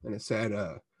email and it said,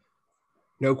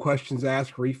 no questions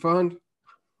asked, refund.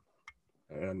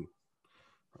 And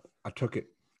I took it.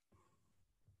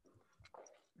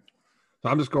 So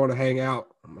I'm just going to hang out.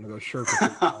 I'm going to go surf.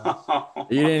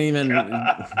 You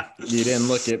didn't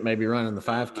look at maybe running the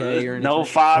 5K or anything? No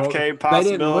 5K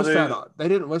possibility. They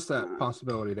didn't list that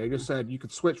possibility. They just said you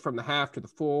could switch from the half to the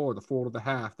full or the full to the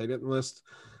half. They didn't list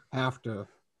half to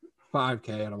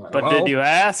 5K. And I'm like, but did you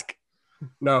ask?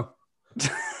 No.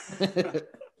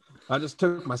 I just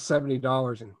took my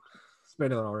 $70 and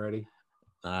spent it already.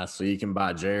 So you can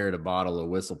buy Jared a bottle of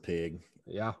Whistle Pig.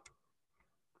 Yeah.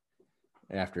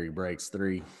 After he breaks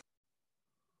 3.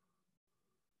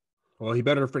 Well, he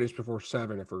better finish before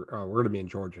 7 if we're going to be in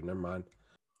Georgia. Never mind.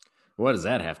 What does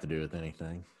that have to do with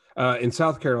anything? In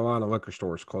South Carolina, liquor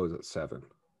stores close at 7.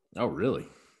 Oh, really?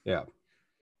 Yeah.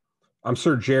 I'm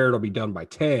sure Jared will be done by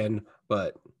 10,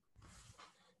 but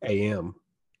a.m.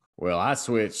 Well, I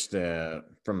switched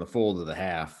from the full to the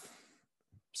half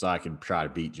so I could try to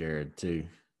beat Jared too.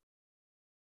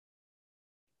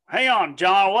 Hang on,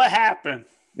 John. What happened?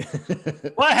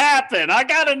 What happened? I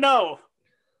got to know.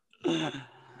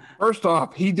 First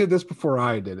off, he did this before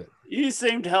I did it. You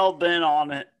seemed hell-bent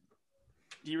on it.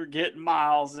 You were getting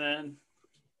miles in.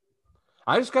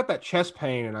 I just got that chest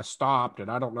pain and I stopped and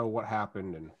I don't know what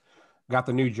happened and got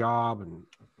the new job and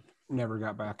never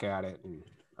got back at it. And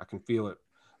I can feel it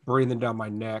breathing down my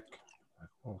neck.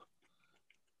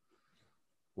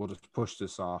 We'll just push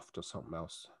this off till something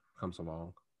else comes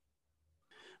along.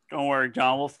 Don't worry,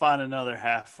 John. We'll find another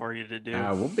half for you to do.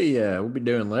 We'll be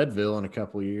doing Leadville in a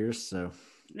couple of years, so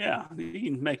yeah,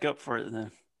 you can make up for it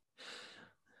then.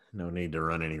 No need to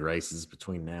run any races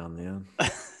between now and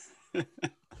then.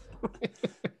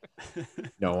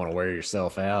 Don't want to wear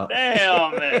yourself out.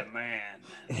 Damn it, man.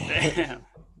 Damn.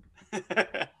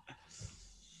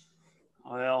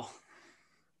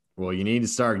 Well, you need to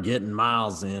start getting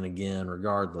miles in again,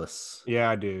 regardless. Yeah,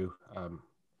 I do. I'm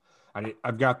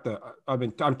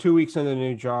 2 weeks into the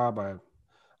new job.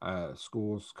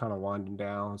 School's kind of winding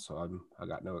down, so I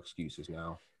got no excuses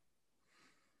now.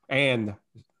 And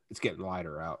it's getting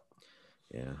lighter out.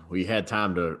 Yeah, we had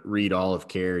time to read all of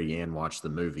Carrie and watch the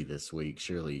movie this week.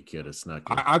 Surely you could have snuck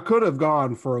in. I could have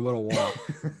gone for a little while.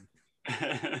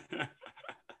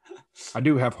 I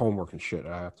do have homework and shit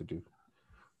I have to do.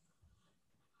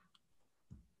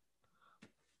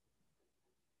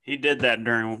 He did that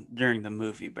during the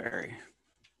movie, Barry.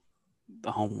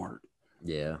 The homework.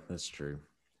 Yeah, that's true.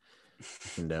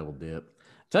 Can double dip.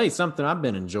 Tell you something I've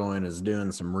been enjoying is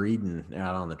doing some reading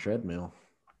out on the treadmill.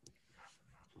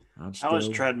 How is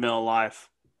treadmill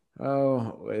life?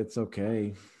 Oh, it's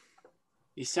okay.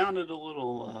 You sounded a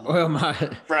little my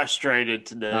frustrated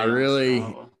today.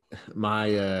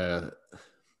 my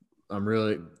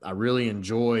I really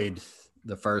enjoyed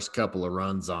the first couple of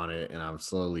runs on it, and I'm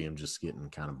just getting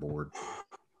kind of bored.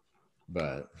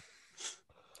 But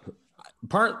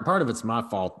part of it's my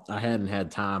fault. I hadn't had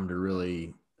time to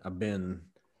really. I've been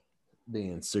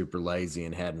being super lazy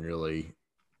and hadn't really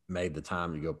made the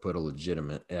time to go put a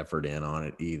legitimate effort in on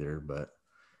it either. But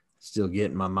still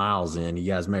getting my miles in.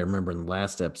 You guys may remember in the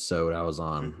last episode I was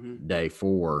on day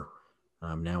 4.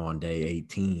 I'm now on day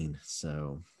 18.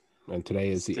 So, and today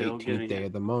is the 18th day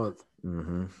of the month.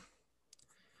 Mm-hmm.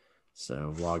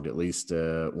 So logged at least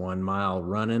 1 mile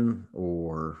running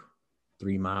or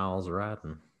 3 miles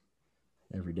riding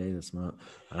every day this month.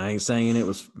 I ain't saying it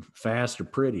was fast or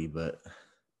pretty, but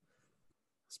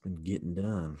it's been getting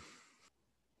done.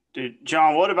 Dude,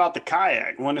 John, what about the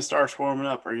kayak? When it starts warming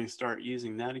up, are you going to start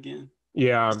using that again?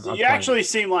 Yeah. You actually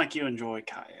seem like you enjoy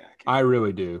kayak. I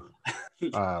really do.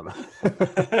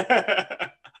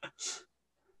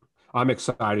 I'm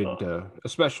excited to,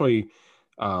 especially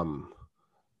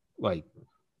like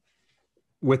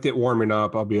with it warming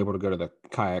up, I'll be able to go to the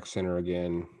kayak center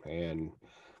again and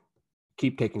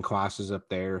keep taking classes up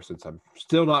there since I'm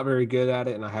still not very good at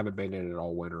it and I haven't been in it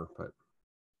all winter, but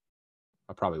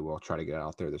I probably will try to get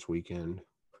out there this weekend.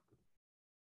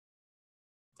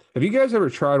 Have you guys ever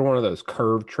tried one of those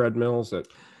curved treadmills that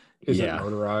isn't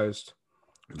motorized?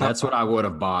 That's what I would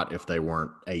have bought if they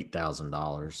weren't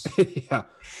 $8,000. Yeah,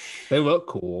 they look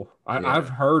cool. I've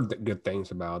heard good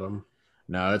things about them.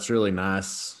 No, it's really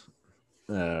nice.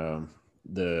 My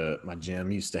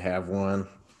gym used to have one.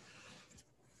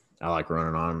 I like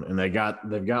running on them, and they've got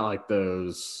like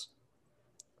those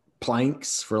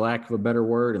planks, for lack of a better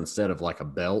word, instead of like a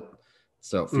belt,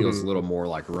 so it feels a little more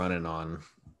like running on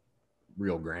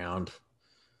real ground.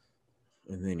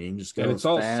 And then you can just go and it's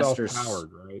all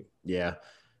self-powered, right? Yeah.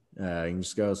 You can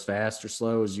just go as fast or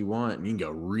slow as you want, and you can go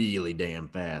really damn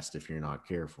fast if you're not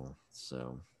careful.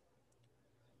 So,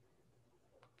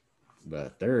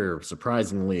 but they're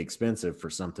surprisingly expensive for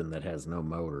something that has no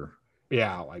motor.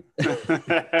 Yeah, like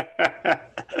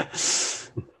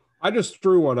I just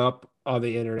threw one up on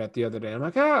the internet the other day. I'm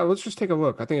like, let's just take a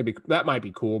look. I think that might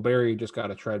be cool. Barry just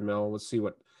got a treadmill. Let's see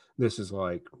what this is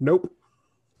like. Nope.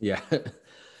 Yeah.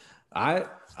 I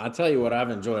tell you what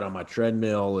I've enjoyed on my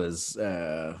treadmill is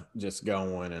just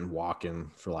going and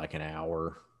walking for like an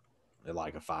hour at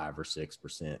like a 5 or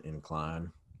 6%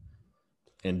 incline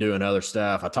and doing other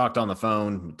stuff. I talked on the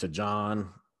phone to John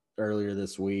earlier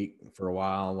this week for a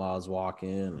while I was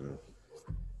walking,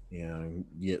 and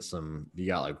you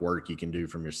got like work you can do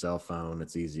from your cell phone.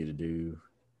 It's easy to do,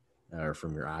 or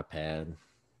from your iPad.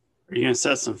 Are you gonna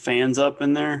set some fans up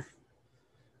in there?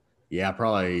 Yeah,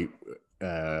 probably.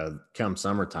 Come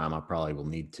summertime, I probably will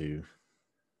need to.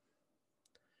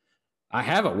 I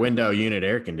have a window unit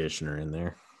air conditioner in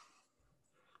there.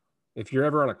 If you're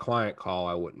ever on a client call,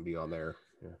 I wouldn't be on there.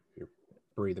 You're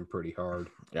breathing pretty hard.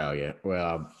 Oh yeah.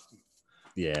 Well,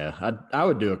 yeah, I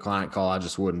would do a client call. I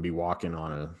just wouldn't be walking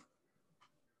on a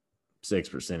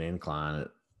 6% incline at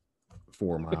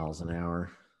 4 miles an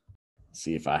hour.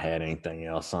 See if I had anything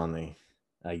else on the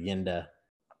agenda.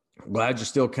 Glad you're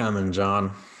still coming,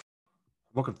 John.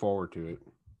 Looking forward to it.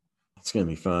 It's going to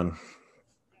be fun.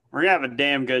 We're going to have a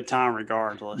damn good time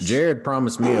regardless. Jared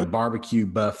promised me a barbecue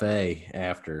buffet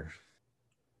after.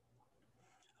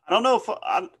 I don't know if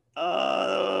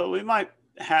we might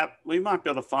be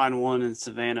able to find one in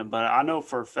Savannah, but I know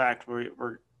for a fact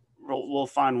we'll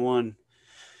find one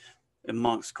in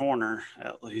Monk's Corner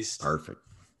at least. Perfect.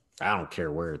 I don't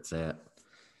care where it's at.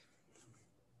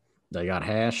 They got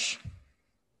hash.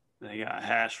 They got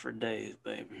hash for days,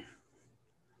 baby.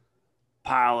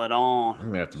 Pile it on. I'm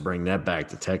gonna have to bring that back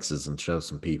to Texas and show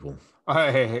some people.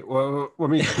 Hey, well,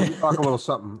 let me talk a little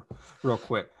something real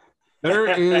quick. There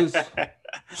is,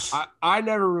 I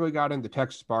never really got into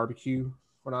Texas barbecue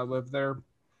when I lived there,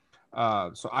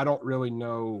 so I don't really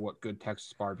know what good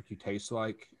Texas barbecue tastes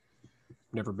like.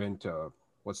 Never been to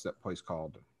what's that place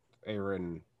called?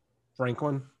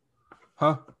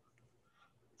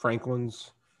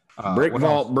 Franklin's. Brick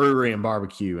Vault Brewery and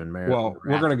Barbecue in Maryland. Well,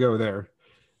 we're gonna go there.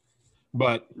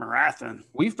 But Marathon.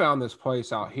 We found this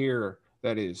place out here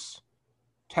that is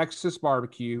Texas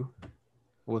barbecue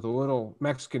with a little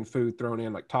Mexican food thrown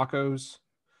in, like tacos,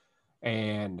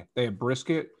 and they have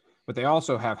brisket, but they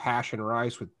also have hash and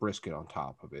rice with brisket on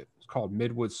top of it. It's called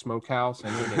Midwood Smokehouse,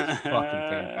 and it is fucking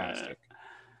fantastic.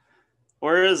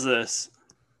 Where is this?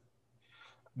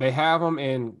 They have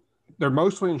them they're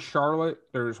mostly in Charlotte.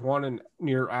 There's one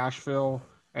near Asheville,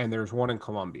 and there's one in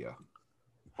Columbia.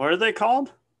 What are they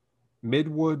called?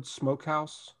 Midwood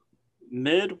Smokehouse.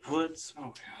 Midwood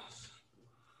Smokehouse.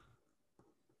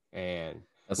 And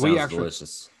that sounds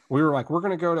delicious. We were like, we're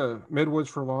going to go to Midwoods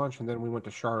for lunch, and then we went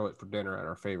to Charlotte for dinner at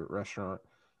our favorite restaurant,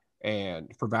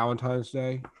 and for Valentine's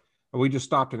Day, and we just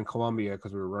stopped in Columbia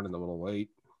because we were running a little late.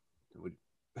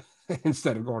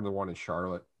 Instead of going to the one in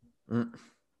Charlotte.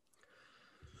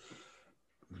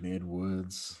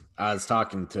 Midwoods. I was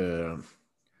talking to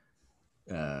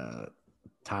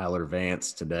Tyler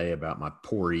Vance today about my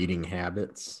poor eating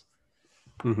habits.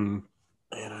 Mm-hmm.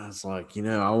 And I was like,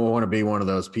 I want to be one of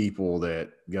those people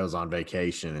that goes on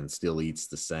vacation and still eats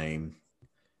the same.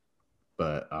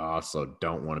 But I also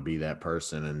don't want to be that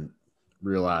person, and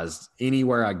realized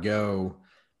anywhere I go,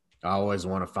 I always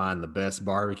want to find the best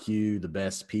barbecue, the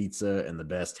best pizza, and the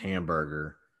best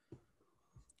hamburger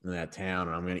in that town.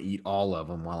 And I'm going to eat all of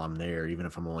them while I'm there, even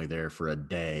if I'm only there for a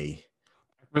day.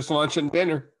 Breakfast, lunch, and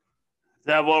dinner. Is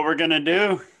that what we're going to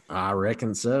do? I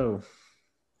reckon so.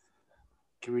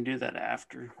 Can we do that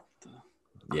after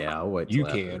Yeah, I'll wait You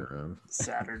till can. after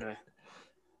Saturday?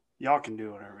 Y'all can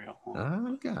do whatever y'all want.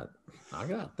 I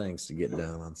got things to get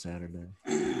done on Saturday.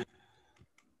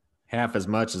 Half as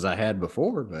much as I had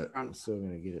before, but I'm still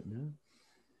going to get it done.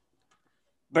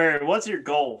 Barry, what's your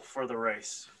goal for the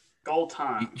race? Goal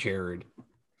time. Jared.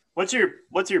 What's your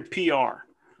PR?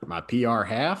 My PR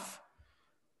half?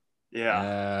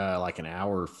 Yeah. Like an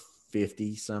hour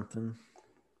 50 something.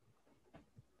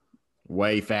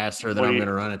 Way faster than I'm going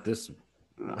to run it this.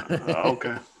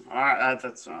 Okay. All right.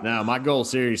 That's Now, my goal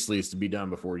seriously is to be done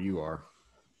before you are.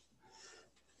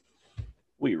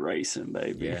 We racing,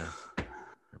 baby. Yeah.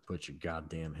 Put your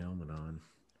goddamn helmet on.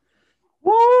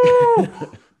 Woo!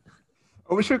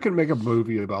 I wish I could make a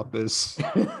movie about this.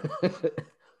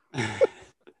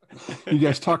 You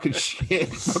guys talking shit,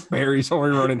 but Barry's only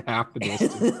running half the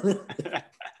distance.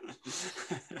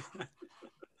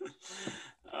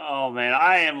 Oh man,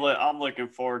 I'm looking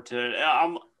forward to it.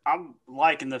 I'm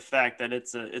liking the fact that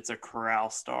it's a corral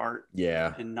start.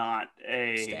 Yeah. And not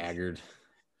a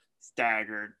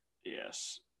staggered.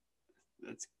 Yes.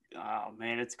 It's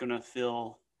it's gonna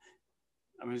feel.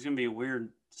 It's gonna be weird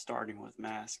starting with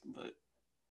mask, but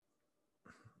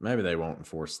maybe they won't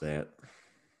enforce that.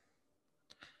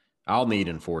 I'll need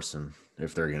enforcing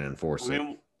if they're gonna enforce it.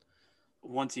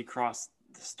 Once you cross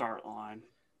the start line,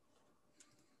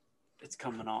 it's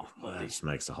coming off, buddy. That just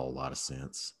makes a whole lot of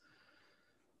sense.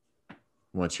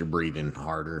 Once you're breathing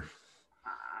harder,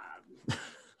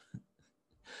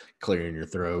 clearing your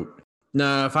throat.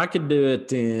 No, if I could do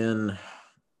it in,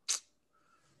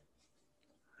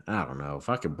 I don't know, if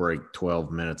I could break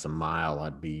 12 minutes a mile,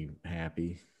 I'd be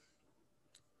happy.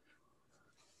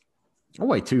 I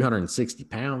weigh 260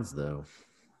 pounds, though.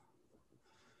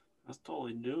 That's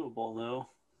totally doable, though.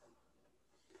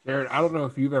 Jared, I don't know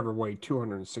if you've ever weighed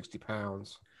 260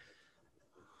 pounds.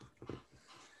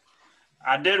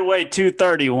 I did weigh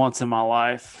 230 once in my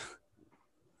life.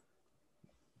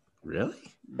 Really?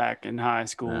 Back in high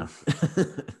school. No.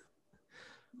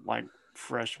 Like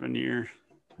freshman year.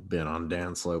 Been on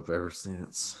downslope ever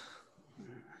since.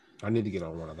 I need to get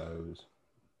on one of those.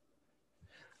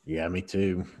 Yeah, me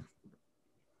too.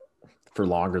 For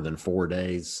longer than 4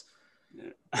 days.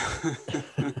 Yeah.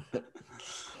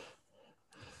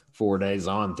 4 days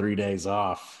on, 3 days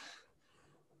off.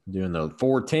 Doing the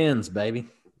 410s, baby.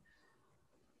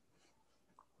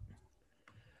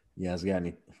 You guys got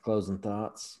any closing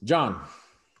thoughts? John,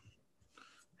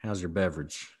 how's your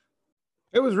beverage?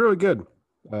 It was really good.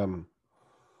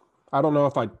 I don't know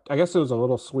if I guess it was a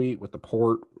little sweet with the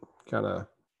port, kind of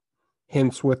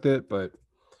hints with it, but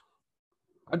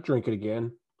I'd drink it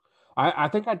again. I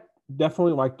think I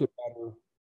definitely liked it better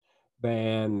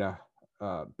than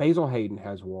Basil Hayden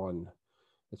has one.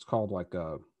 It's called like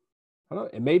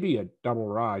it may be a double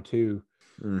rye too.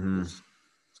 Mm-hmm. It's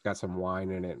got some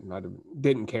wine in it, and I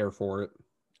didn't care for it.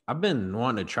 I've been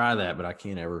wanting to try that, but I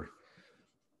can't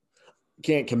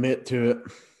commit to it.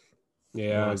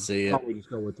 Yeah, I see it. Probably just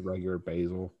go with the regular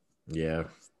basil. Yeah.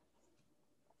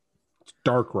 It's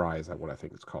dark rye is that what I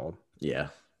think it's called. Yeah.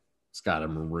 It's got a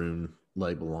maroon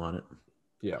label on it.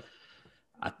 Yeah.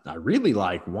 I really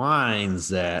like wines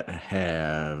that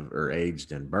are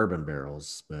aged in bourbon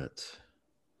barrels, but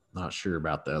not sure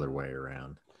about the other way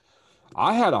around.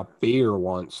 I had a beer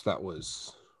once that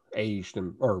was aged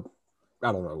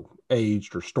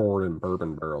aged or stored in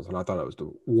bourbon barrels, and I thought it was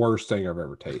the worst thing I've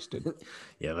ever tasted.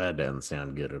 Yeah, that doesn't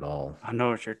sound good at all. I know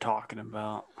what you're talking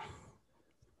about.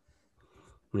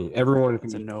 I mean, everyone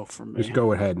It's a can no for me. just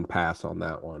go ahead and pass on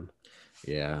that one.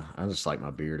 Yeah, I just like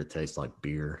my beer to taste like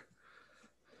beer.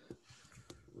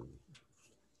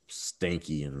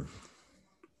 Stinky and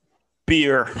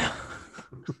Beer.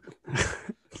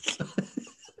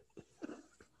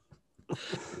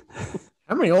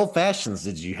 How many old fashions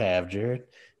did you have, Jared?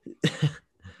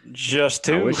 Just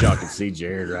I two. wish y'all could see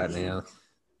Jared right now.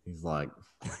 He's like,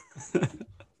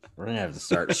 we're gonna have to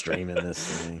start streaming this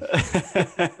thing.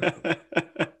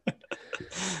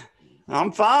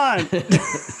 I'm fine.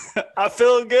 I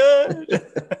feel good.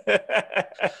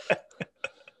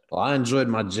 Well, I enjoyed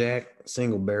my Jack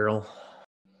single barrel.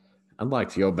 I'd like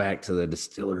to go back to the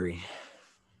distillery,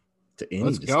 to any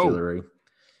Let's go. distillery.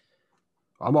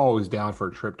 I'm always down for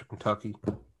a trip to Kentucky.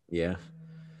 Yeah.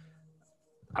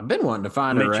 I've been wanting to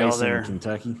find Meet a y'all race there. in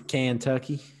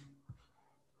Kentucky.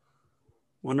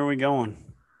 When are we going?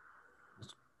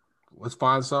 Let's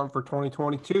find something for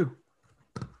 2022.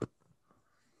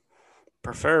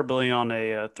 Preferably on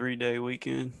a 3-day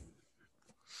weekend.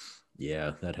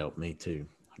 Yeah, that helped me too.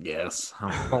 Yes.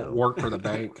 Don't work for the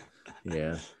bank.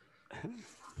 Yeah.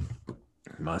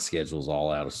 My schedule's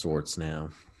all out of sorts now.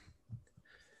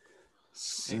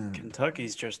 And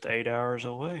Kentucky's just 8 hours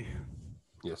away.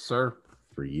 Yes, sir.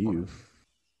 For you.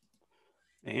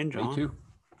 And John. Me too.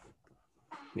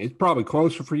 It's probably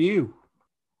closer for you.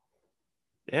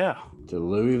 Yeah. To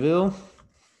Louisville,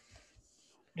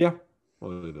 Yeah.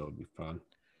 Well, it'll be fun.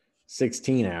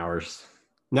 16 hours.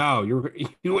 No, you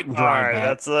wouldn't All drive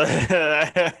right,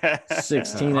 that. that's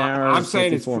 16 hours. I'm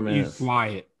saying it's 54 you minutes. fly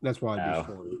it. That's why Oh.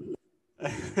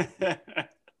 it'd be short.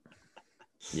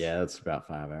 Yeah, that's about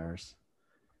 5 hours.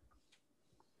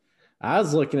 I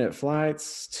was looking at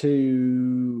flights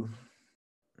to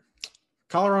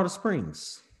Colorado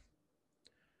Springs.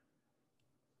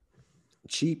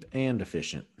 Cheap and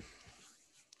efficient.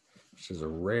 Which is a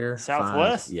rare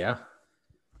Southwest? find. Yeah.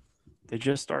 They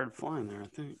just started flying there, I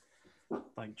think.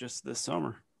 Like just this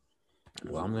summer.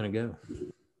 Well, I'm going to go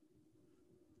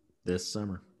this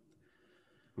summer.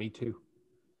 Me too.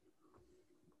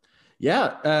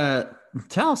 Yeah.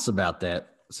 Tell us about that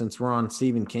since we're on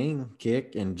Stephen King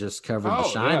kick and just covered The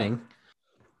Shining.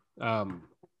 Yeah.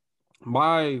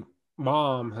 My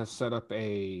mom has set up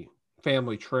a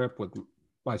family trip with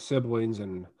my siblings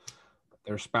and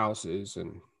their spouses,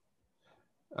 and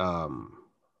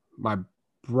my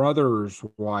brother's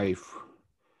wife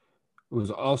was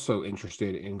also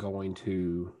interested in going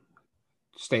to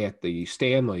stay at the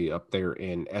Stanley up there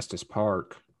in Estes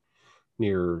Park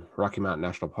near Rocky Mountain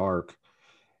National Park.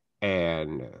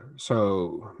 And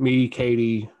so me,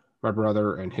 Katie, my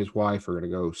brother, and his wife are going to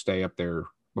go stay up there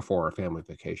before our family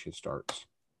vacation starts.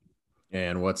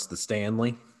 And what's the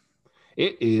Stanley?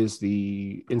 It is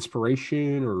the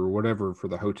inspiration or whatever for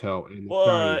the hotel in the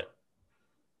Shining. What?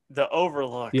 The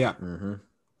Overlook. Yeah. Mm-hmm.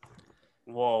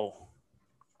 Whoa.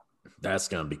 That's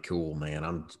going to be cool, man.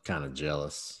 I'm kind of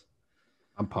jealous.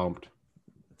 I'm pumped.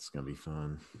 It's going to be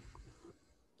fun.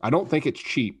 I don't think it's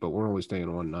cheap, but we're only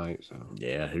staying one night. So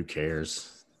Yeah, who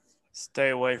cares? Stay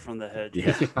away from the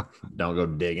hedges. Yeah. Don't go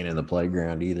digging in the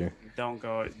playground either. Don't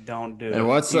do it. And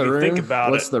what's You the can room? Think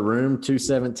about What's it. the room?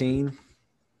 217?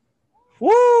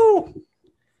 Woo!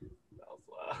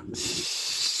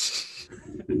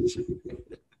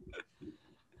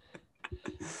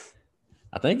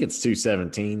 I think it's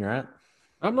 217, right?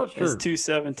 I'm not sure. It's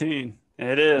 217.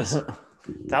 It is.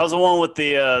 That was the one with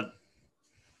the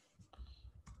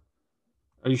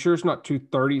Are you sure it's not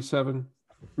 237?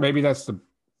 Maybe that's the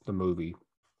movie.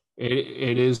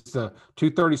 It is the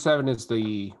 237 is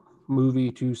the movie.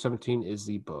 217 is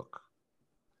the book.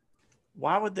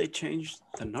 why would they change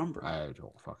the number? I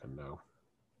don't fucking know.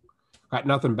 Got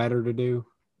nothing better to do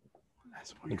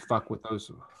That's than weird. fuck with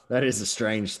those. That is a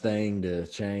strange thing to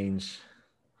change.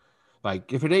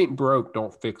 Like, if it ain't broke,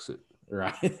 don't fix it.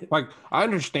 Right. Like, I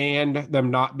understand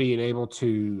them not being able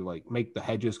to like make the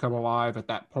hedges come alive at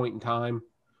that point in time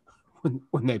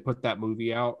when they put that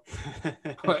movie out.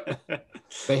 But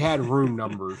they had room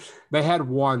numbers. They had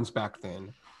ones back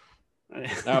then.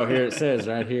 Oh, here it says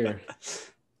right here.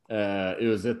 It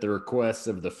was at the request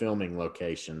of the filming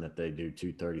location that they do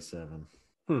 237.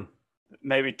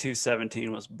 Maybe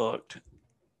 217 was booked.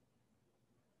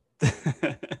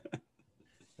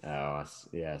 Oh,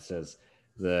 yeah. It says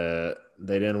they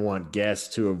didn't want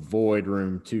guests to avoid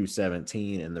room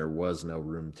 217, and there was no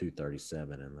room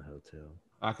 237 in the hotel.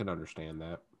 I can understand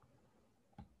that.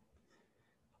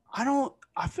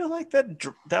 I feel like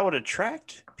that would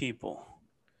attract people.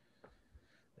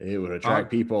 It would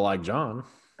attract people like John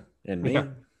and me. Yeah.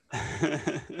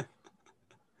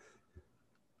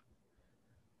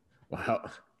 Wow.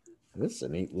 This is a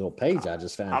neat little page I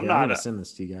just found. I'm here. I'm not going to send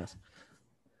this to you guys.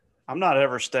 I'm not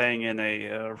ever staying in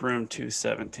a room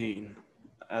 217.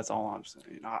 That's all I'm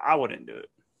saying. I wouldn't do it.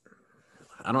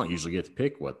 I don't usually get to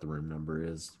pick what the room number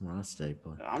is when I stay.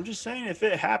 But I'm just saying if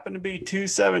it happened to be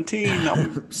 217,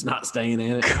 I'm it's not staying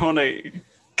in it. going to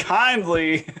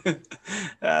kindly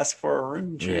ask for a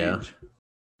room change.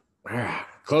 Yeah.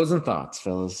 Closing thoughts,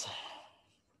 fellas.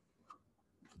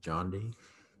 John D.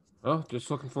 Oh,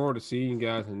 just looking forward to seeing you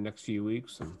guys in the next few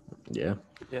weeks and Yeah.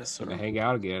 Yes, sir. to hang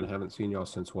out again. Haven't seen y'all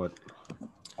since what?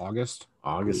 August?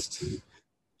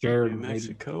 Jared, New maybe.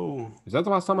 Mexico. Is that the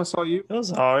last time I saw you? It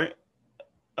was all right.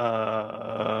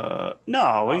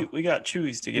 No, we got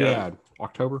Chewies together. Yeah,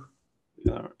 October.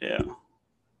 Yeah.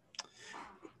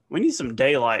 We need some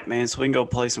daylight, man, so we can go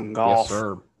play some golf. Yes,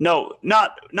 sir. No,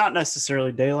 not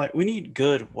necessarily daylight. We need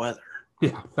good weather.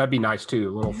 Yeah, that'd be nice too.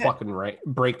 A little fucking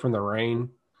break from the rain.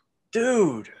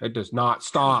 Dude. It does not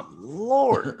stop.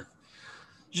 Lord.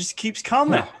 Just keeps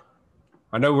coming. Yeah.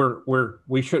 I know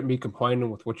we shouldn't be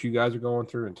complaining with what you guys are going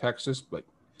through in Texas, but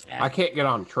I can't get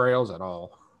on trails at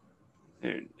all.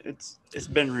 Dude, it's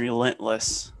been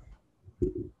relentless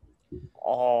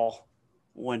all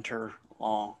winter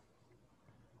long.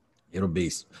 It'll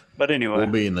be. But anyway, we'll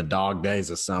be in the dog days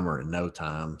of summer in no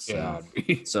time. So,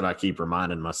 yeah. So I keep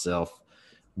reminding myself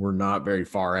we're not very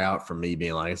far out from me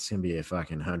being like, it's gonna be a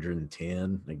fucking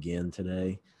 110 again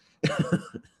today.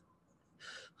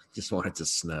 Just want it to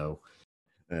snow.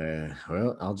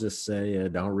 Well, I'll just say,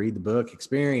 don't read the book,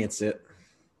 experience it.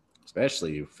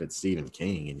 Especially if it's Stephen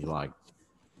King and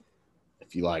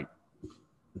if you like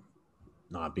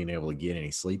not being able to get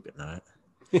any sleep at night.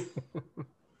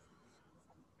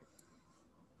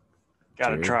 got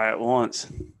to try it once.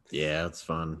 Yeah, it's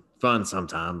fun. Fun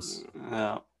sometimes.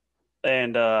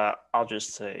 And I'll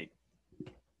just say,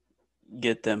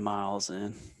 get them miles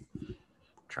in.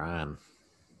 Trying.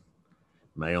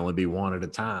 May only be one at a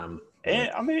time. And,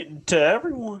 I mean, to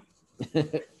everyone.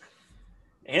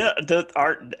 Yeah,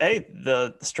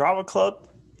 the Strava Club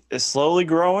is slowly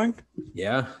growing.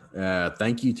 Yeah.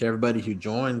 Thank you to everybody who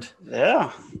joined.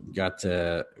 Yeah.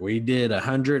 We did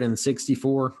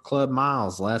 164 club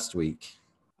miles last week.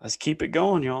 Let's keep it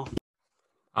going, y'all.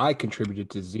 I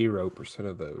contributed to 0%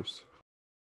 of those.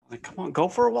 Like, come on, go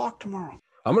for a walk tomorrow.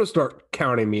 I'm going to start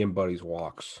counting me and Buddy's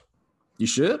walks. You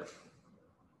should.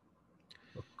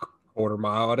 A quarter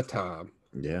mile at a time.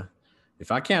 Yeah.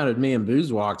 If I counted me and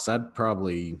Boo's walks, I'd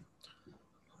probably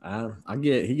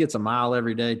he gets a mile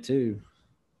every day too.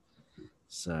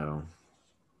 So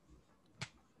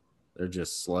they're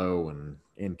just slow and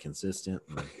inconsistent,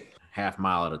 and half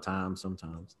mile at a time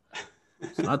sometimes.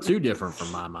 It's not too different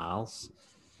from my miles.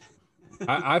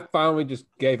 I finally just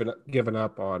given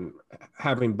up on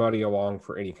having Buddy along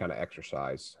for any kind of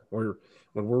exercise. When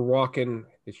we're walking,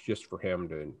 it's just for him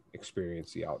to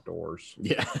experience the outdoors.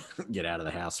 Yeah, get out of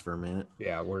the house for a minute.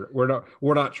 Yeah, we're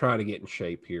not trying to get in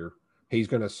shape here. He's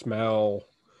going to smell,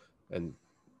 and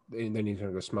then he's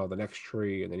going to go smell the next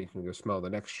tree, and then he's going to go smell the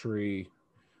next tree.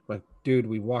 Like, dude,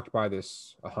 we walked by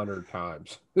this 100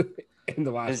 times in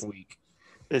the last week.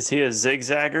 Is he a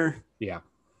zigzagger? Yeah.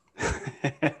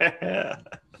 I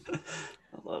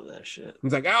love that shit.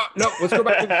 He's like, oh, no, let's go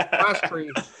back to the last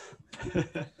tree.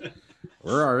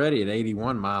 We're already at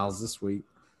 81 miles this week.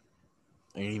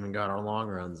 Ain't even got our long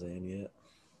runs in yet.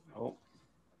 Oh.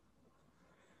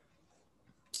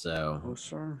 So,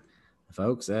 sir.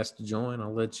 Folks asked to join,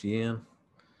 I'll let you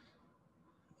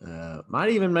in. Might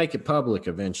even make it public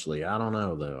eventually. I don't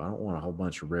know, though. I don't want a whole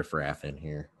bunch of riffraff in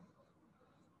here.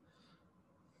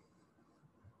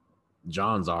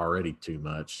 John's already too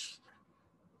much,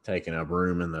 taking up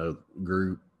room in the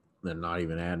group and not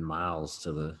even adding miles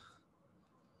to the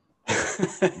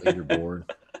leaderboard.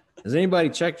 Has anybody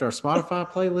checked our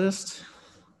Spotify playlist?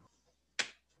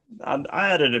 I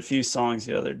added a few songs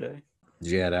the other day.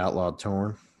 Did you add Outlawed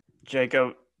Torn?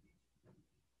 Jacob,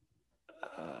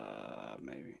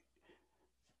 maybe.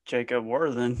 Jacob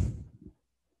Worthen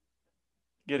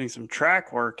getting some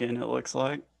track work in, it looks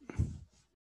like.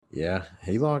 Yeah,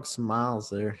 he logged some miles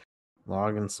there.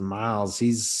 Logging some miles.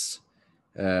 He's,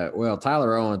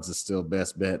 Tyler Owens is still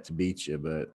best bet to beat you,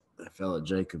 but that fella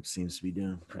Jacob seems to be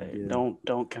doing pretty good.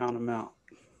 Don't count him out.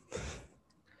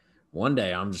 One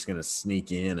day I'm just going to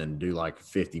sneak in and do like a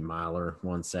 50-miler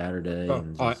one Saturday.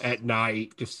 And at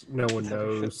night, just no one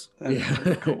knows.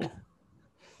 Yeah. Cool.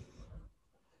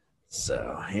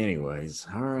 So, anyways,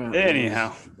 all right.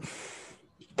 Anyhow,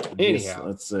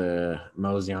 let's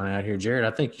mosey on out here. Jared,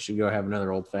 I think you should go have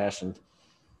another old fashioned.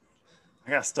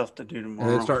 I got stuff to do tomorrow.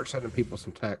 And then start sending people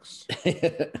some texts.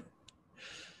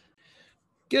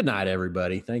 Good night,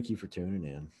 everybody. Thank you for tuning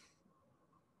in.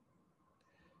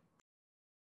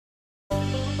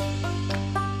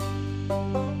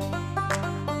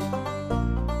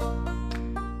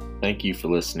 Thank you for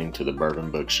listening to the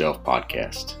Bourbon Bookshelf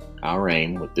podcast. Our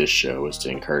aim with this show is to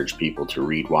encourage people to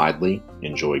read widely,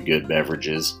 enjoy good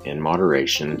beverages in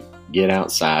moderation, get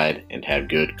outside, and have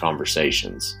good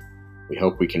conversations. We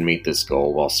hope we can meet this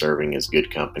goal while serving as good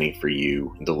company for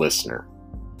you, the listener.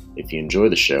 If you enjoy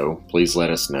the show, please let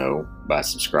us know by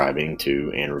subscribing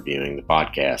to and reviewing the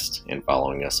podcast and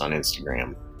following us on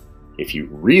Instagram. If you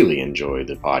really enjoy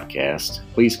the podcast,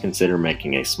 please consider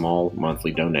making a small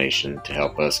monthly donation to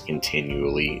help us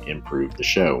continually improve the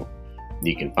show.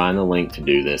 You can find the link to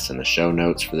do this in the show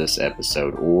notes for this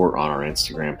episode or on our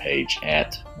Instagram page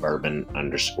at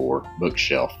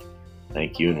bourbon_bookshelf.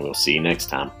 Thank you, and we'll see you next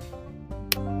time.